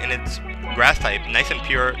Pokemon, and it's Grass type, nice and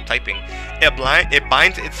pure typing. It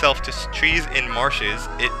binds itself to trees and marshes.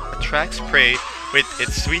 It attracts prey with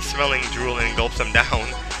its sweet-smelling drool and gulps them down.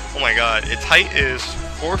 Oh my god, its height is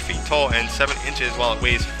 4 feet tall and 7 inches while it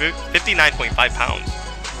weighs 59.5 pounds.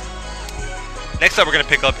 Next up, we're going to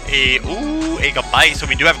pick up a Gabite. So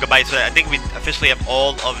we do have Gabite, so I think we officially have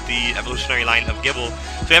all of the evolutionary line of Gibble.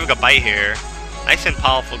 So we have a Gabite here. Nice and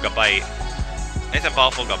powerful Gabite.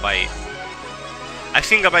 I've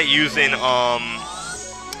seen Gabite used in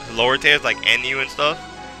lower tiers like NU and stuff,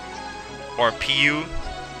 or PU.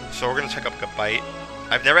 So we're going to check up Gabite.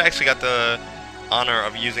 I've never actually got the honor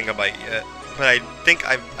of using a bite yet, but I think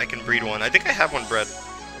I can breed one. I think I have one bred.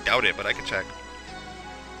 Doubt it, but I can check.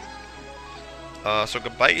 So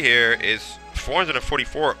Gabite here is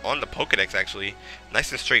 444 on the Pokedex actually.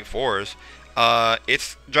 Nice and straight 4s.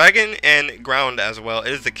 It's dragon and ground as well.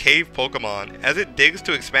 It is the cave Pokemon. As it digs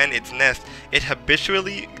to expand its nest, it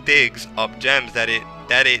habitually digs up gems that it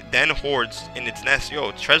then hoards in its nest.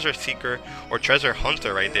 Yo, treasure seeker or treasure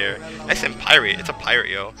hunter right there. Nice and pirate. It's a pirate,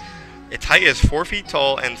 yo. Its height is 4 feet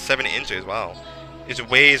tall and 7 inches. Wow. It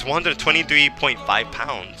weighs 123.5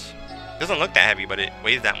 pounds. Doesn't look that heavy, but it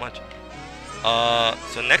weighs that much.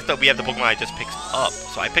 So next up we have the Pokemon I just picked up.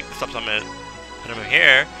 So I picked this up, so I'm gonna put him in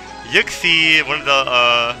here. Yuxi, one of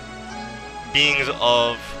the beings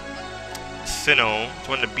of Sinnoh. It's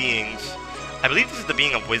one of the beings. I believe this is the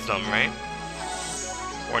being of wisdom, right?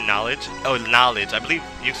 Or knowledge? Oh, knowledge. I believe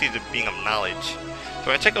Yuxi is the being of knowledge. So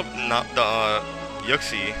when I check up the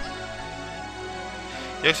Yuxi.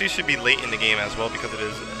 Yuxi should be late in the game as well because it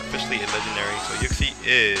is officially a legendary. So Yuxi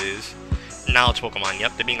is knowledge Pokemon.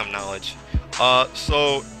 Yep, the being of knowledge.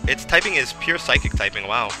 So its typing is pure psychic typing.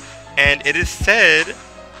 Wow. And it is said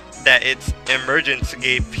that its emergence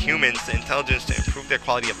gave humans the intelligence to improve their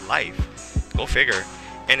quality of life. Go figure.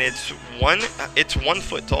 And it's 1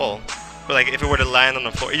 foot tall. But like if it were to land on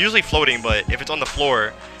the floor, it's usually floating, but if it's on the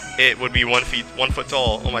floor, it would be 1 foot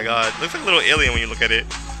tall. Oh my god. Looks like a little alien when you look at it.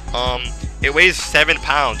 It weighs 7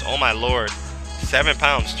 pounds. Oh my lord. 7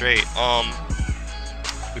 pounds straight.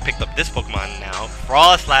 We picked up this Pokemon now.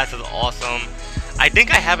 Frostlass is awesome. I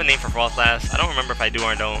think I have a name for Frostlass. I don't remember if I do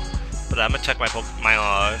or don't. But I'm gonna check my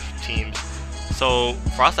teams. So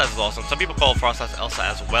Frostlass is awesome. Some people call Frostlass Elsa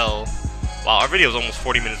as well. Wow, our video is almost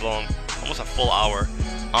 40 minutes long, almost a full hour.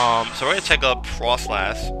 So we're gonna check up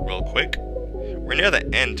Frostlass real quick. We're near the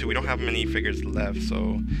end too. We don't have many figures left,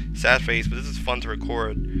 so sad face. But this is fun to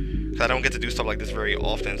record because I don't get to do stuff like this very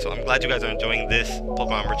often. So I'm glad you guys are enjoying this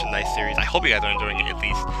Pokemon merchandise series. I hope you guys are enjoying it at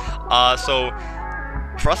least. So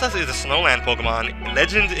Frostlass is a Snowland Pokemon.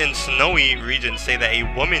 Legends in snowy regions say that a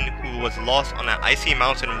woman who was lost on an icy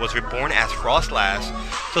mountain was reborn as Frostlass.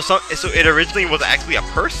 So it originally was actually a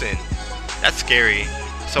person. That's scary.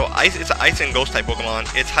 So it's an ice and ghost type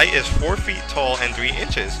Pokemon. Its height is 4 feet tall and 3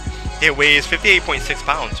 inches. It weighs 58.6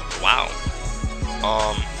 pounds. Wow.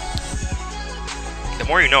 The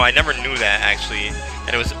more you know. I never knew that actually.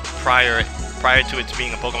 That it was prior to it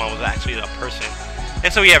being a Pokemon was actually a person.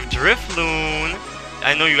 And so we have Drifloon.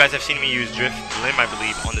 I know you guys have seen me use Drifloon, I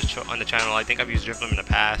believe, on the channel. I think I've used Drifloon in the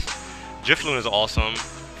past. Drifloon is awesome.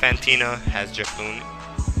 Fantina has Drifloon.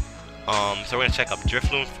 So we're gonna check up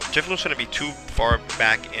Drifloon. Drifloon shouldn't be too far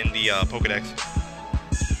back in the Pokedex.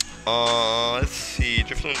 Let's see.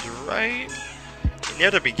 Drifloon's right near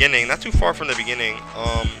the beginning, not too far from the beginning.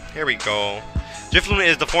 Here we go. Drifloon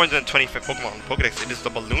is the 425th Pokemon in the Pokedex. It is the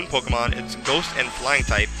balloon Pokemon. It's ghost and flying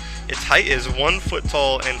type. Its height is 1 foot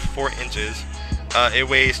tall and 4 inches. It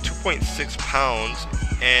weighs 2.6 pounds,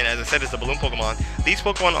 and as I said, it's a balloon Pokemon. These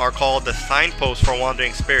Pokemon are called the signposts for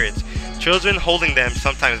wandering spirits. Children holding them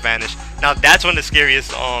sometimes vanish. Now that's one of the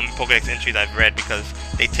scariest Pokedex entries I've read because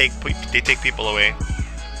they take people away,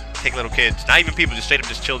 take little kids, not even people, just straight up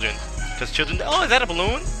just children. Because children, oh, is that a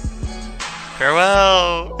balloon?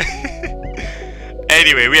 Farewell.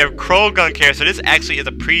 Anyway, we have Croagunk here. So this actually is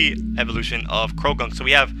a pre-evolution of Croagunk. So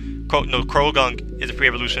we have Croagunk is a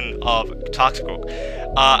pre-evolution of Toxicroak.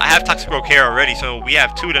 I have Toxicroak here already, so we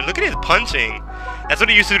have 2. Then look at his punching. That's what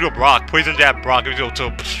he used to do to Brock. Poison jab Brock. It would go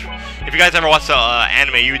to. If you guys ever watched the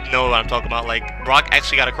anime, you would know what I'm talking about. Like Brock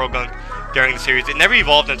actually got a Croagunk during the series. It never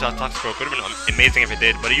evolved into a Toxicroak. Would have been amazing if it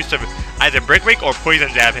did. But it used to either Brick Break or Poison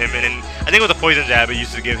jab him, and then I think it was a Poison jab it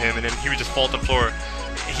used to give him, and then he would just fall to the floor.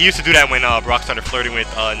 He used to do that when Brock started flirting with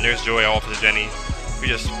Nurse Joy or Officer Jenny. We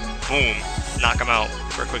just boom, knock him out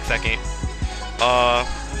for a quick second.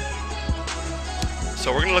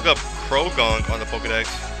 So we're gonna look up Croagunk on the Pokedex.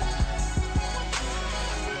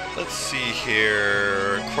 Let's see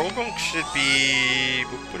here. Croagunk should be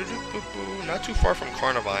not too far from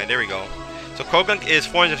Carnivine. There we go. So Croagunk is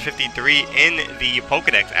 453 in the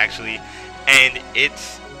Pokedex actually, and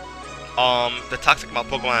it's the toxic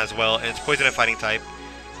Pokemon as well, and it's poison and fighting type.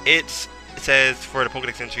 It says for the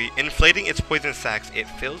Pokedex entry, inflating its poison sacs, it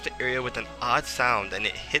fills the area with an odd sound and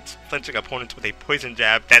it hits flinching opponents with a poison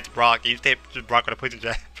jab. That's Brock. You hit Brock with a poison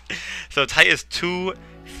jab. So its height is 2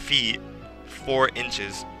 feet 4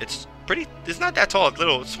 inches. It's not that tall. It's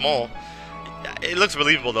little, small. It looks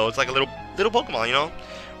believable though. It's like a little Pokemon, you know.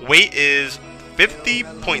 Weight is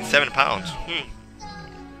 50.7 pounds.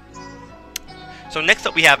 So next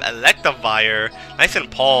up we have Electivire. Nice and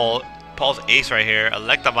Paul's ace right here.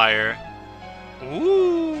 Electivire.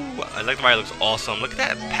 Ooh, Electivire looks awesome. Look at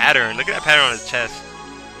that pattern. Look at that pattern on his chest.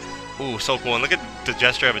 Ooh, so cool. And look at the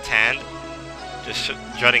gesture of its hand, just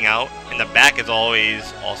jutting out. And the back is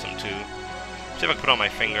always awesome too. See if I can put it on my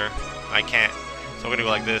finger. I can't. So I'm gonna go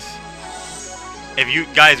like this. if you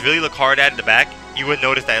guys really look hard at the back, you would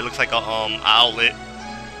notice that it looks like a outlet,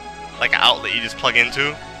 like an outlet you just plug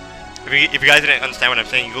into. If you guys didn't understand what I'm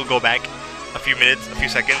saying, you'll go back a few minutes, a few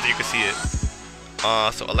seconds, and you can see it.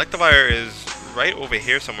 So Electivire is right over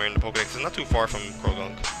here somewhere in the Pokédex. It's not too far from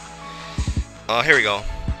Croagunk. Here we go.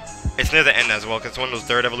 It's near the end as well, because it's one of those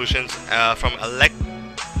third evolutions from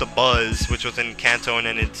Electabuzz, which was in Kanto, and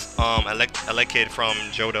then it's Elekid from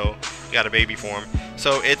Johto. You got a baby form.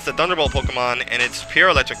 So it's the Thunderbolt Pokemon, and it's pure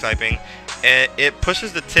electric typing. It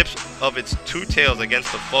pushes the tips of its two tails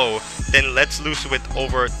against the foe, then lets loose with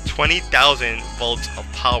over 20,000 volts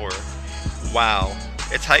of power. Wow.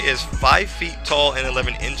 Its height is 5 feet tall and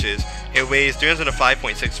 11 inches. It weighs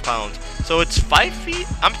 305.6 pounds. So it's 5 feet?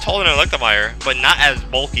 I'm taller than Electivire, but not as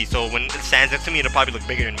bulky, so when it stands next to me, it'll probably look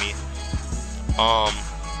bigger than me.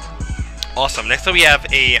 Awesome. Next up we have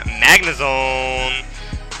a Magnezone.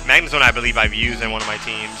 Magnezone, I believe I've used in one of my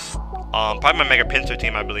teams. Probably my Mega Pinsir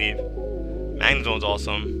team, I believe. Magnezone's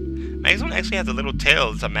awesome. Magnezone actually has a little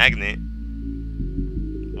tail. It's a magnet.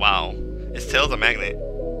 Wow. Its tail's a magnet.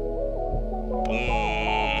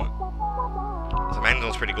 Boom. So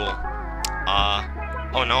Magnezone's pretty cool.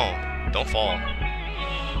 Oh no. Don't fall.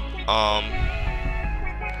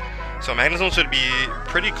 So Magnezone should be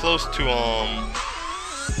pretty close to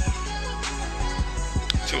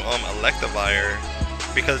Electivire,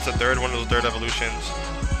 because it's the third one of those third evolutions.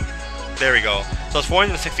 There we go. So it's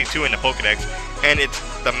 462 in the Pokédex, and it's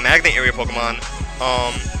the Magnet Area Pokemon.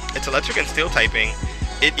 It's electric and steel typing.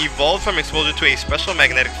 It evolved from exposure to a special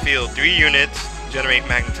magnetic field. 3 units generate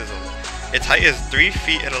magnetism. Its height is 3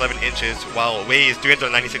 feet and 11 inches, while it weighs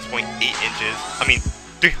 396.8 inches. I mean,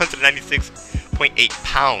 396.8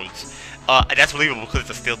 pounds. That's believable because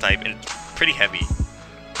it's a steel type and it's pretty heavy.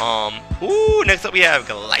 Ooh, next up we have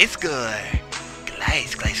Gliscor.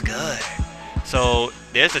 Gliscor. So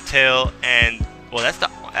there's the tail, and well, that's the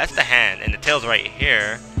hand, and the tail's right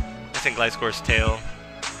here. That's in Gliscor's tail.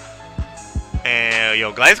 And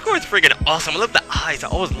yo, Gliscor is freaking awesome. I love the eyes. I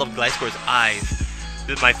always love Gliscor's eyes.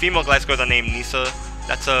 My female Gliscors are named Nisa.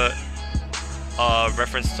 That's a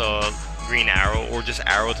reference to Green Arrow, or just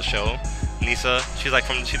Arrow the show. Nisa. She's a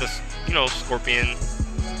scorpion.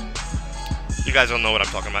 You guys don't know what I'm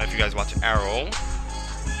talking about if you guys watch Arrow.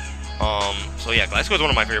 So yeah, Gliscor is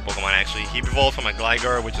one of my favorite Pokemon actually. He evolved from a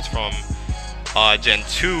Gligar, which is from Gen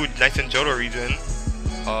 2, nice in Johto region.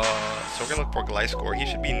 So we're gonna look for Gliscor. He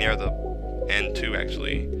should be near the end too,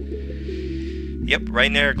 actually. Yep,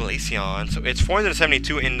 right near Glaceon. So it's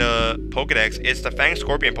 472 in the Pokédex. It's the Fang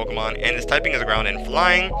Scorpion Pokemon, and its typing is ground and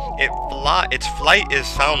flying. Its flight is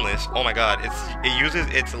soundless. Oh my god. It uses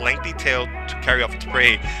its lengthy tail to carry off its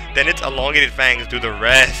prey. Then its elongated fangs do the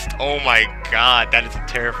rest. Oh my god, that is a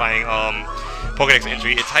terrifying Pokédex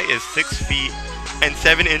entry. Its height is 6 feet and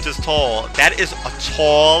 7 inches tall. That is a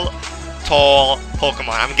tall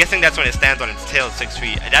Pokemon. I'm guessing that's when it stands on its tail at 6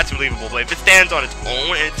 feet. That's believable. But if it stands on its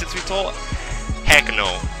own and it's 6 feet tall, heck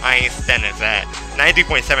no, I ain't standing at that.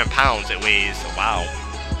 93.7 pounds it weighs. Wow.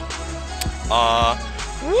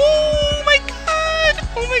 Oh my god!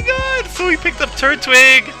 Oh my god! So he picked up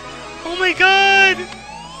Turtwig. Oh my god!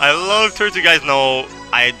 I love Turtwig. You guys know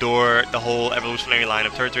I adore the whole evolutionary line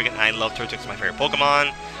of Turtwig, and I love Turtwig. It's my favorite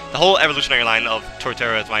Pokemon. The whole evolutionary line of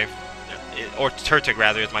Torterra is Turtwig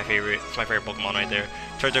rather, is my favorite. It's my favorite Pokemon right there.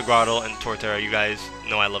 Turtwig, Groudon, and Torterra. You guys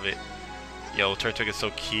know I love it. Yo, Turtwig is so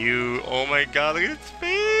cute. Oh my god, look at his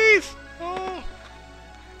face. Oh.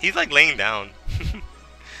 He's like laying down.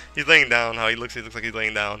 He's laying down. How he looks like he's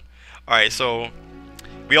laying down. Alright, so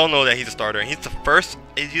we all know that he's a starter. He's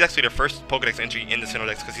actually the first Pokédex entry in the Sinnoh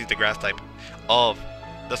because he's the grass type of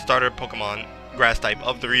the starter Pokemon. Grass type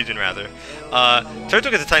of the region rather.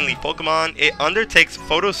 Turtwig is a tiny leaf Pokemon. It undertakes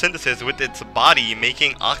photosynthesis with its body,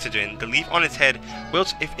 making oxygen. The leaf on its head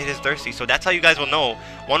wilts if it is thirsty. So that's how you guys will know.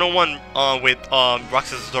 101 with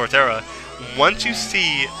Roxas the Torterra. Once you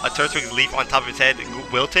see a Turtwig leaf on top of its head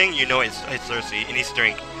wilting, you know it's thirsty. It needs to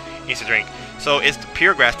drink. So it's the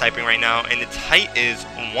pure grass typing right now, and its height is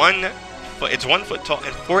 1 foot. It's 1 foot tall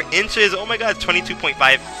and 4 inches. Oh my god, 22.5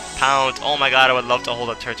 pounds. Oh my god, I would love to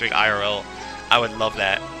hold a Turtwig IRL. I would love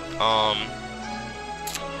that. So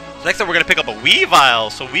next up, we're gonna pick up a Weavile.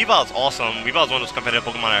 So Weavile is awesome. Weavile is one of those competitive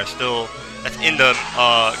Pokemon that's in the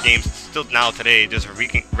games still now today, just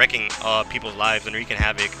wrecking people's lives and wreaking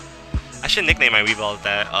havoc. I should nickname my Weavile as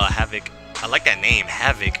that. Havoc. I like that name,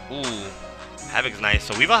 Havoc. Ooh, Havoc's nice.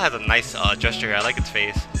 So Weavile has a nice gesture here. I like its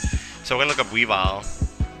face. So we're gonna look up Weavile.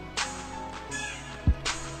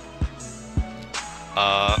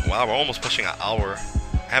 Wow, we're almost pushing an hour.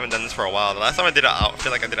 I haven't done this for a while. The last time I feel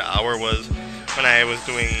like I did an hour was when I was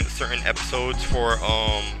doing certain episodes for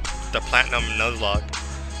the Platinum Nuzlocke.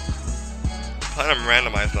 Platinum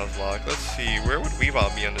randomized Nuzlocke. Let's see, where would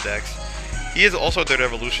Weavile be on the decks? He is also 3rd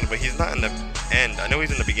evolution, but he's not in the end. I know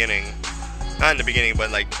he's in the beginning. Not in the beginning,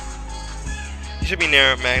 but like, he should be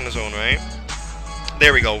near Magnezone, right?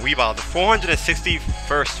 There we go, Weavile, the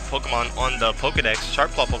 461st Pokemon on the Pokedex,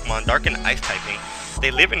 Sharp Claw Pokemon, Dark and Ice typing. They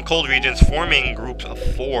live in cold regions, forming groups of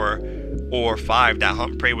 4 or 5 that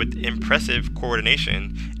hunt prey with impressive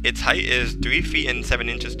coordination. Its height is 3 feet and 7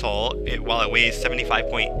 inches tall, while it weighs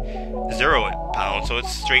 75.0 pounds, so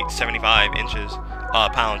it's straight 75 inches,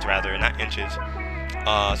 pounds rather, not inches.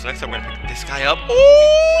 So next up we're gonna pick this guy up.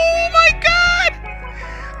 Oh my god!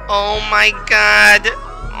 Oh my god!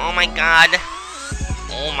 Oh my god!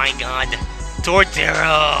 Oh my god!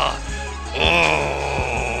 Torterra!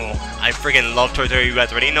 Oh! I freaking love Torterra, you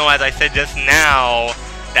guys already know, as I said just now,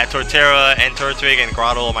 that Torterra and Turtwig and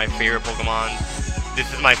Grotto are my favorite Pokemon.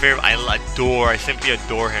 This is my favorite. I simply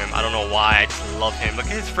adore him. I don't know why, I just love him. Look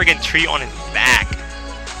at his freaking tree on his back.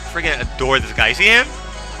 Freaking adore this guy. You see him?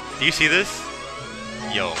 Do you see this?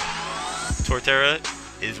 Yo. Torterra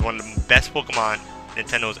is one of the best Pokemon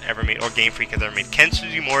Nintendo's ever made, or Game Freak has ever made. Ken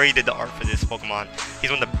Sugimori did the art for this Pokemon. He's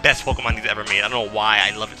one of the best Pokemon he's ever made. I don't know why,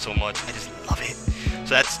 I love it so much. I just love it.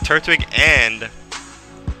 So that's Turtwig and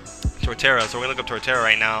Torterra. So we're gonna look up Torterra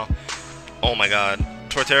right now. Oh my god.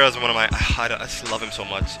 Torterra is one of my, I just love him so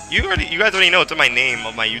much. You guys already know it's in my name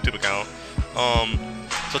of my YouTube account.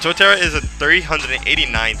 So Torterra is a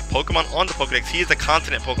 389th Pokemon on the Pokedex. He is a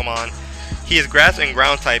continent Pokemon. He is grass and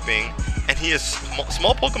ground typing, and he is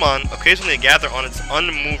small Pokemon occasionally gather on its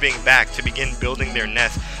unmoving back to begin building their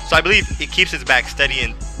nest. So I believe it keeps its back steady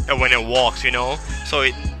and when it walks, you know. So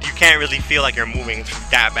you can't really feel like you're moving. It's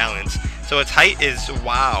that balanced. So its height is,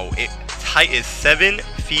 wow, its height is 7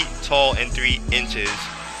 feet tall and 3 inches,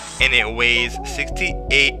 and it weighs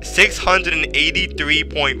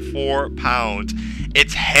 683.4 pounds.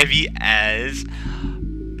 It's heavy as,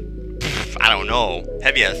 I don't know,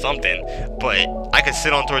 heavy as something, but I could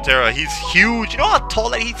sit on Torterra. He's huge. You know how tall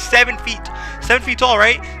that he's? 7 feet. 7 feet tall,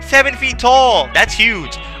 right? 7 feet tall. That's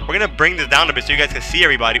huge. We're gonna bring this down a bit so you guys can see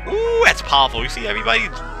everybody. Ooh, that's powerful. You see everybody?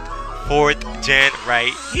 4th gen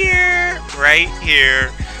right here, right here.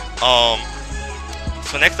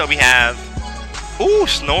 So next up we have, ooh,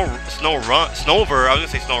 Snover. I was gonna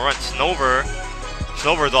say Snorunt.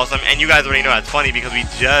 Snover is awesome, and you guys already know that's funny because we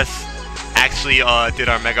just actually did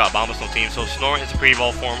our Mega Abomasnow team. So Snorunt is a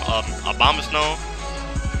pre-evolved form of Abomasnow.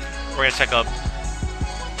 We're gonna check up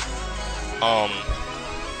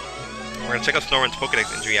Snorunt's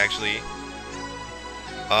Pokedex entry actually.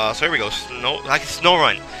 So here we go.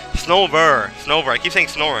 Snorunt. Snover. I keep saying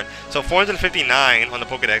Snorunt. So 459 on the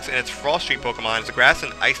Pokedex, and it's Frost Street Pokemon. It's a grass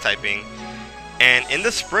and ice typing. And in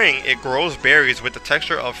the spring, it grows berries with the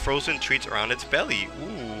texture of frozen treats around its belly.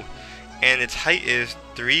 Ooh. And its height is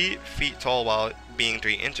 3 feet tall while being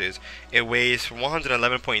 3 inches. It weighs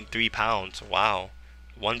 111.3 pounds. Wow.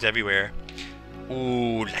 One's everywhere.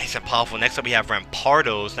 Ooh, nice and powerful. Next up we have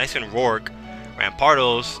Rampardos. Nice and Rourke.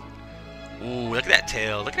 Rampardos. Ooh, look at that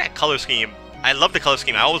tail. Look at that color scheme. I love the color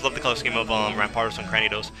scheme. I always love the color scheme of Rampardos and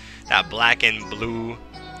Cranidos. That black and blue,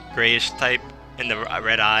 grayish type, and the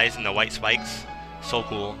red eyes and the white spikes. So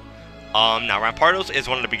cool. Now Rampardos is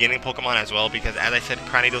one of the beginning Pokemon as well, because as I said,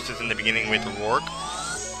 Cranidos is in the beginning with Rourke.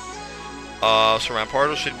 So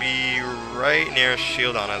Rampardos should be right near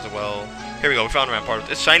Shieldon as well. Here we go, we found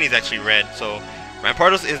Rampardos. Its shiny is actually red, so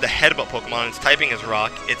Rampardos is the headbutt Pokemon. Its typing is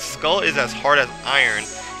rock. Its skull is as hard as iron.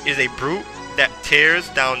 It is a brute that tears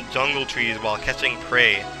down jungle trees while catching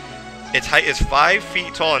prey. Its height is 5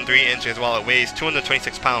 feet tall and 3 inches, while it weighs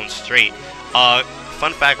 226 pounds straight.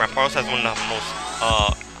 Fun fact, Rampardos has one of the most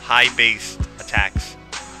high-based attacks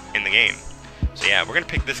in the game. So yeah, we're gonna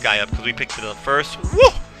pick this guy up because we picked the first.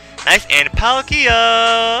 Woo! Nice, and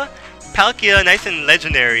Palkia! Palkia, nice and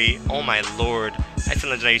legendary. Oh my lord, nice and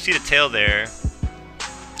legendary. You see the tail there.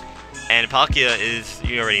 And Palkia is,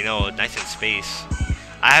 you already know, nice in space.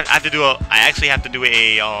 I actually have to do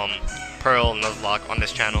a Pearl Nuzlocke on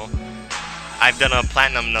this channel. I've done a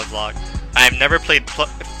Platinum Nuzlocke. I've never played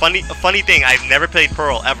funny thing, I've never played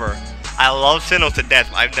Pearl ever. I love Sinnoh to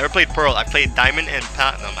death. I've never played Pearl. I've played Diamond and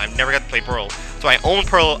Platinum. I've never got to play Pearl. So I own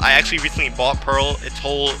Pearl. I actually recently bought Pearl. Its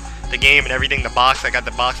whole, the game and everything, the box. I got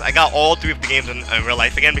the box. I got all 3 of the games in real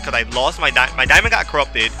life again because I lost my Diamond got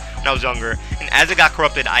corrupted when I was younger, and as it got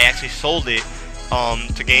corrupted, I actually sold it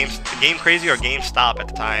to Game Crazy or GameStop at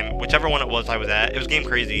the time, whichever one it was I was at. It was Game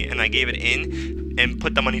Crazy, and I gave it in and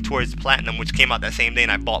put the money towards Platinum, which came out that same day,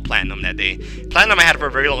 and I bought Platinum that day. Platinum I had for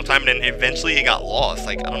a very long time, and then eventually it got lost.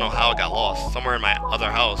 Like, I don't know how it got lost. Somewhere in my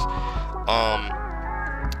other house.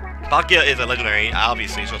 Palkia is a legendary,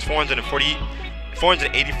 obviously, so it's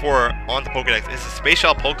 484 on the Pokedex. It's a Space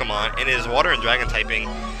Shell Pokemon, and it is Water and Dragon typing.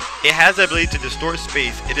 It has the ability to distort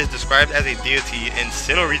space. It is described as a deity in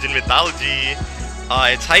Sinnoh region mythology.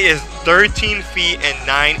 Its height is 13 feet and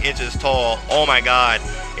 9 inches tall. Oh my god.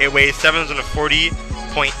 It weighs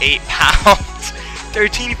 740.8 pounds.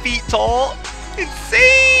 13 feet tall?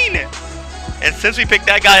 Insane! And since we picked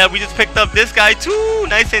that guy up, we just picked up this guy too.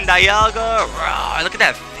 Nice and Dialga. Rawr, look at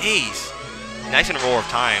that face. Nice and Roar of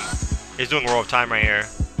Time. He's doing Roar of Time right here.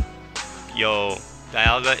 Yo,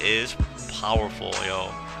 Dialga is powerful,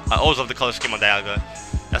 yo. I always love the color scheme on Dialga.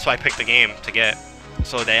 That's why I picked the game to get.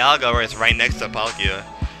 So Dialga, where it's right next to Palkia,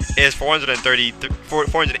 is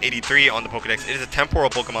 483 on the Pokedex. It is a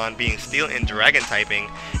temporal Pokemon, being Steel and Dragon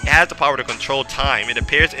typing. It has the power to control time. It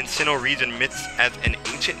appears in Sinnoh region myths as an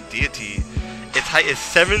ancient deity. Its height is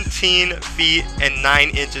 17 feet and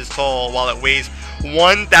 9 inches tall, while it weighs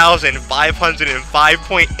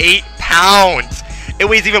 1,505.8 pounds. It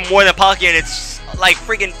weighs even more than Palkia, and it's like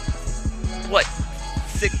freaking, what,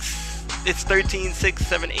 6, it's 13, 6,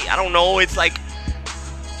 7, 8, I don't know, it's like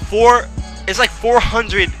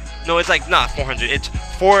 400, no, it's like, not 400, it's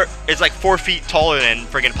like 4 feet taller than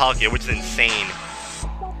friggin' Palkia, which is insane.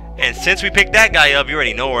 And since we picked that guy up, you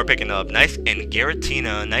already know what we're picking up. Nice and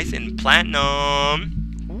Giratina, nice and Platinum.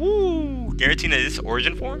 Woo! Giratina, is this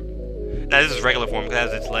origin form? Nah, this is regular form because it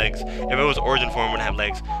has its legs. If it was origin form, it wouldn't have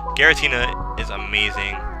legs. Giratina is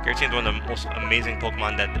amazing. Giratina is one of the most amazing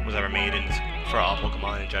Pokemon that was ever made for all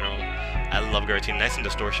Pokemon in general. I love Giratina, nice and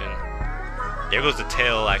Distortion. There goes the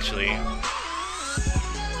tail, actually.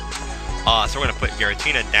 So we're gonna put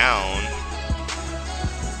Giratina down,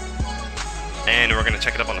 and we're gonna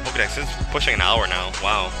check it up on the Pokedex. It's pushing an hour now.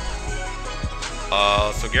 Wow.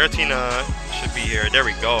 So Giratina should be here. There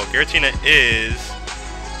we go. Giratina is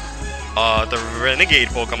the Renegade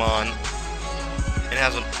Pokemon. It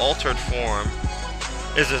has an altered form.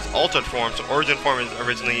 This is altered form. So origin form is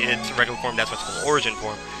originally its regular form. That's what's called origin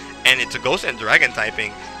form. And it's a Ghost and Dragon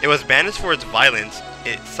typing. It was banished for its violence.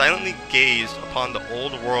 It silently gazed upon the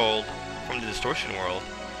old world from the Distortion world.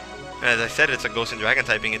 And as I said, it's a Ghost and Dragon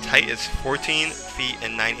typing. Its height is 14 feet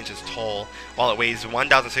and 9 inches tall, while it weighs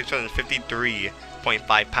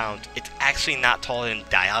 1,653.5 pounds. It's actually not taller than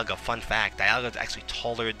Dialga. Fun fact, Dialga is actually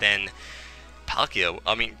taller than Palkia.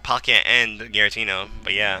 I mean, Palkia and Giratina.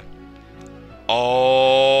 But yeah.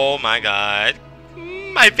 Oh my god.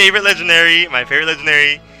 My favorite legendary. My favorite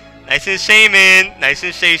legendary. Nice and Shaman. Nice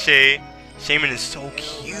and Shay. Shaman is so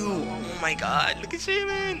cute. Oh my god. Look at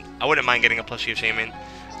Shaman. I wouldn't mind getting a plushie of Shaman.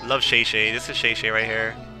 Love Shay. This is Shay right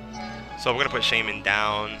here. So we're gonna put Shaman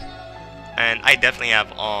down, and I definitely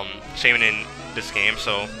have Shaman in this game.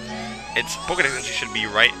 So its Pokedex entry should be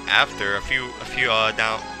right after a few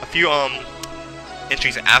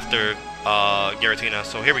entries after Giratina.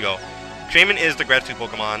 So here we go. Shaman is the Gratitude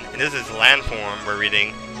Pokemon, and this is land form. We're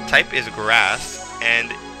reading. Type is Grass,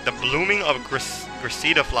 and the blooming of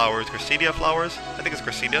Gracidia flowers. Gracidia flowers? I think it's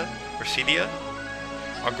Gracidia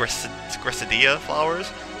or Gracidia flowers.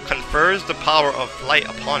 Confers the power of flight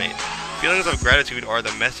upon it. Feelings of gratitude are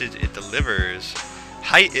the message it delivers.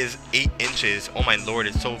 Height is 8 inches. Oh my lord,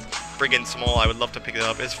 it's so friggin' small. I would love to pick it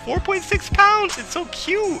up. It's 4.6 pounds. It's so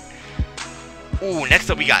cute. Ooh, next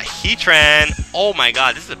up we got Heatran. Oh my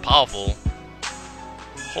god, this is powerful.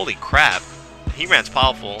 Holy crap. Heatran's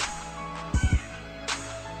powerful.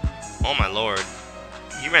 Oh my lord.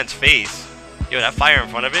 Heatran's face. Yo, that fire in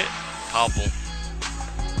front of it, powerful.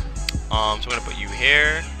 So I'm gonna put you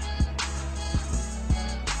here.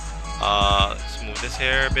 Let's move this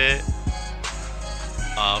here a bit.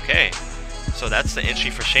 Okay. So that's the entry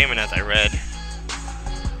for Shaman as I read.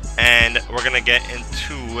 And we're gonna get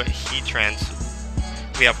into Heatran's.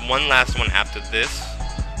 We have one last one after this,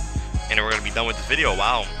 and we're gonna be done with this video.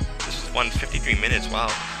 Wow. This is 153 minutes,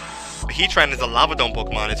 wow. Heatran is a Lava Dome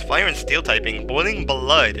Pokemon. It's fire and steel typing. Boiling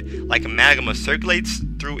blood like magma circulates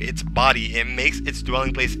through its body. It makes its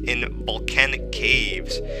dwelling place in volcanic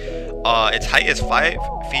caves. Its height is 5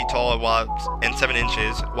 feet tall and 7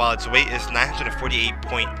 inches, while its weight is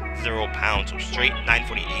 948.0 pounds. So straight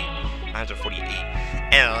 948.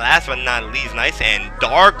 And last but not least, nice and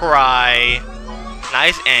Darkrai.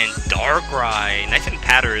 Nice and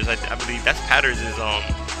Patters. I believe that's Patters'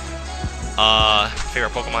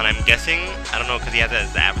 favorite Pokemon, I'm guessing. I don't know, because he has that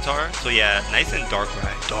as the avatar. So yeah, nice and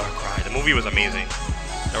Darkrai. The movie was amazing.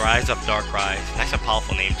 The Rise of Darkrai. Nice and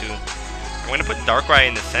powerful name too. I'm going to put Darkrai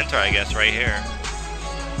in the center, I guess, right here.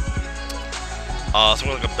 So I'm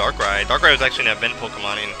going to look up Darkrai. Darkrai was actually an event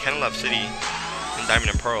Pokemon in Kenilove City in Diamond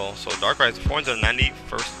and Pearl. So Darkrai is the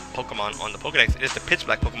 491st Pokemon on the Pokedex. It is the Pitch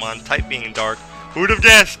Black Pokemon, type being Dark. Who'd have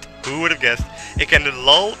guessed? Who would have guessed? It can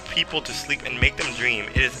lull people to sleep and make them dream.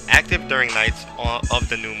 It is active during nights of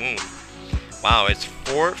the new moon. Wow, it's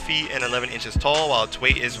 4 feet and 11 inches tall, while its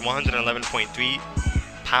weight is 111.3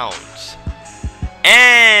 pounds.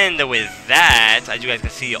 And with that, as you guys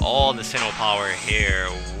can see, all the Sinnoh power here.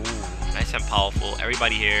 Ooh, nice and powerful.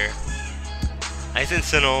 Everybody here. Nice and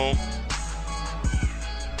Sinnoh.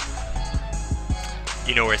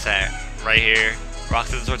 You know where it's at. Right here.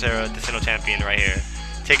 Roxas the Torterra, the Sinnoh champion, right here.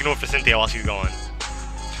 Taking over for Cynthia while she's gone.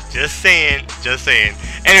 Just saying. Just saying.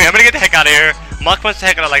 Anyway, I'm gonna get the heck out of here. Mach punch the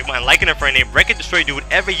heck out of like button, liking it for a name, wreck it, destroy, do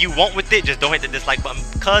whatever you want with it. Just don't hit the dislike button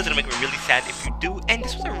because it'll make me really sad if you do. And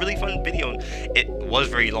this was a really fun video. It was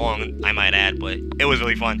very long, I might add, but it was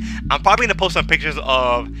really fun. I'm probably gonna post some pictures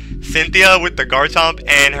of Cynthia with the Garchomp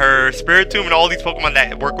and her Spiritomb and all these Pokemon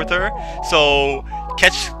that work with her. So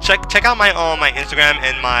check out my my Instagram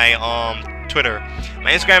and my Twitter.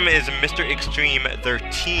 My Instagram is Mr. Extreme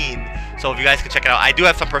 13. So if you guys can check it out, I do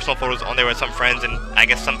have some personal photos on there with some friends and I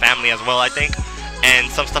guess some family as well, I think. And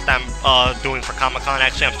some stuff that I'm doing for Comic-Con.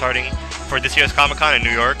 Actually, I'm starting for this year's Comic-Con in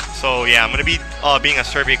New York. So yeah, I'm going to be being a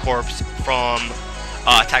survey corpse from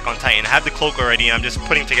Attack on Titan. I have the cloak already, and I'm just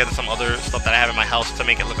putting together some other stuff that I have in my house to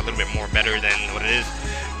make it look a little bit more better than what it is.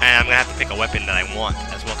 And I'm going to have to pick a weapon that I want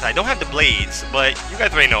as well, because I don't have the blades, but you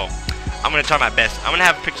guys already know. I'm going to try my best. I'm going to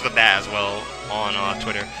have pictures of that as well on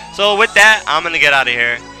Twitter. So with that, I'm going to get out of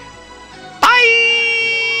here.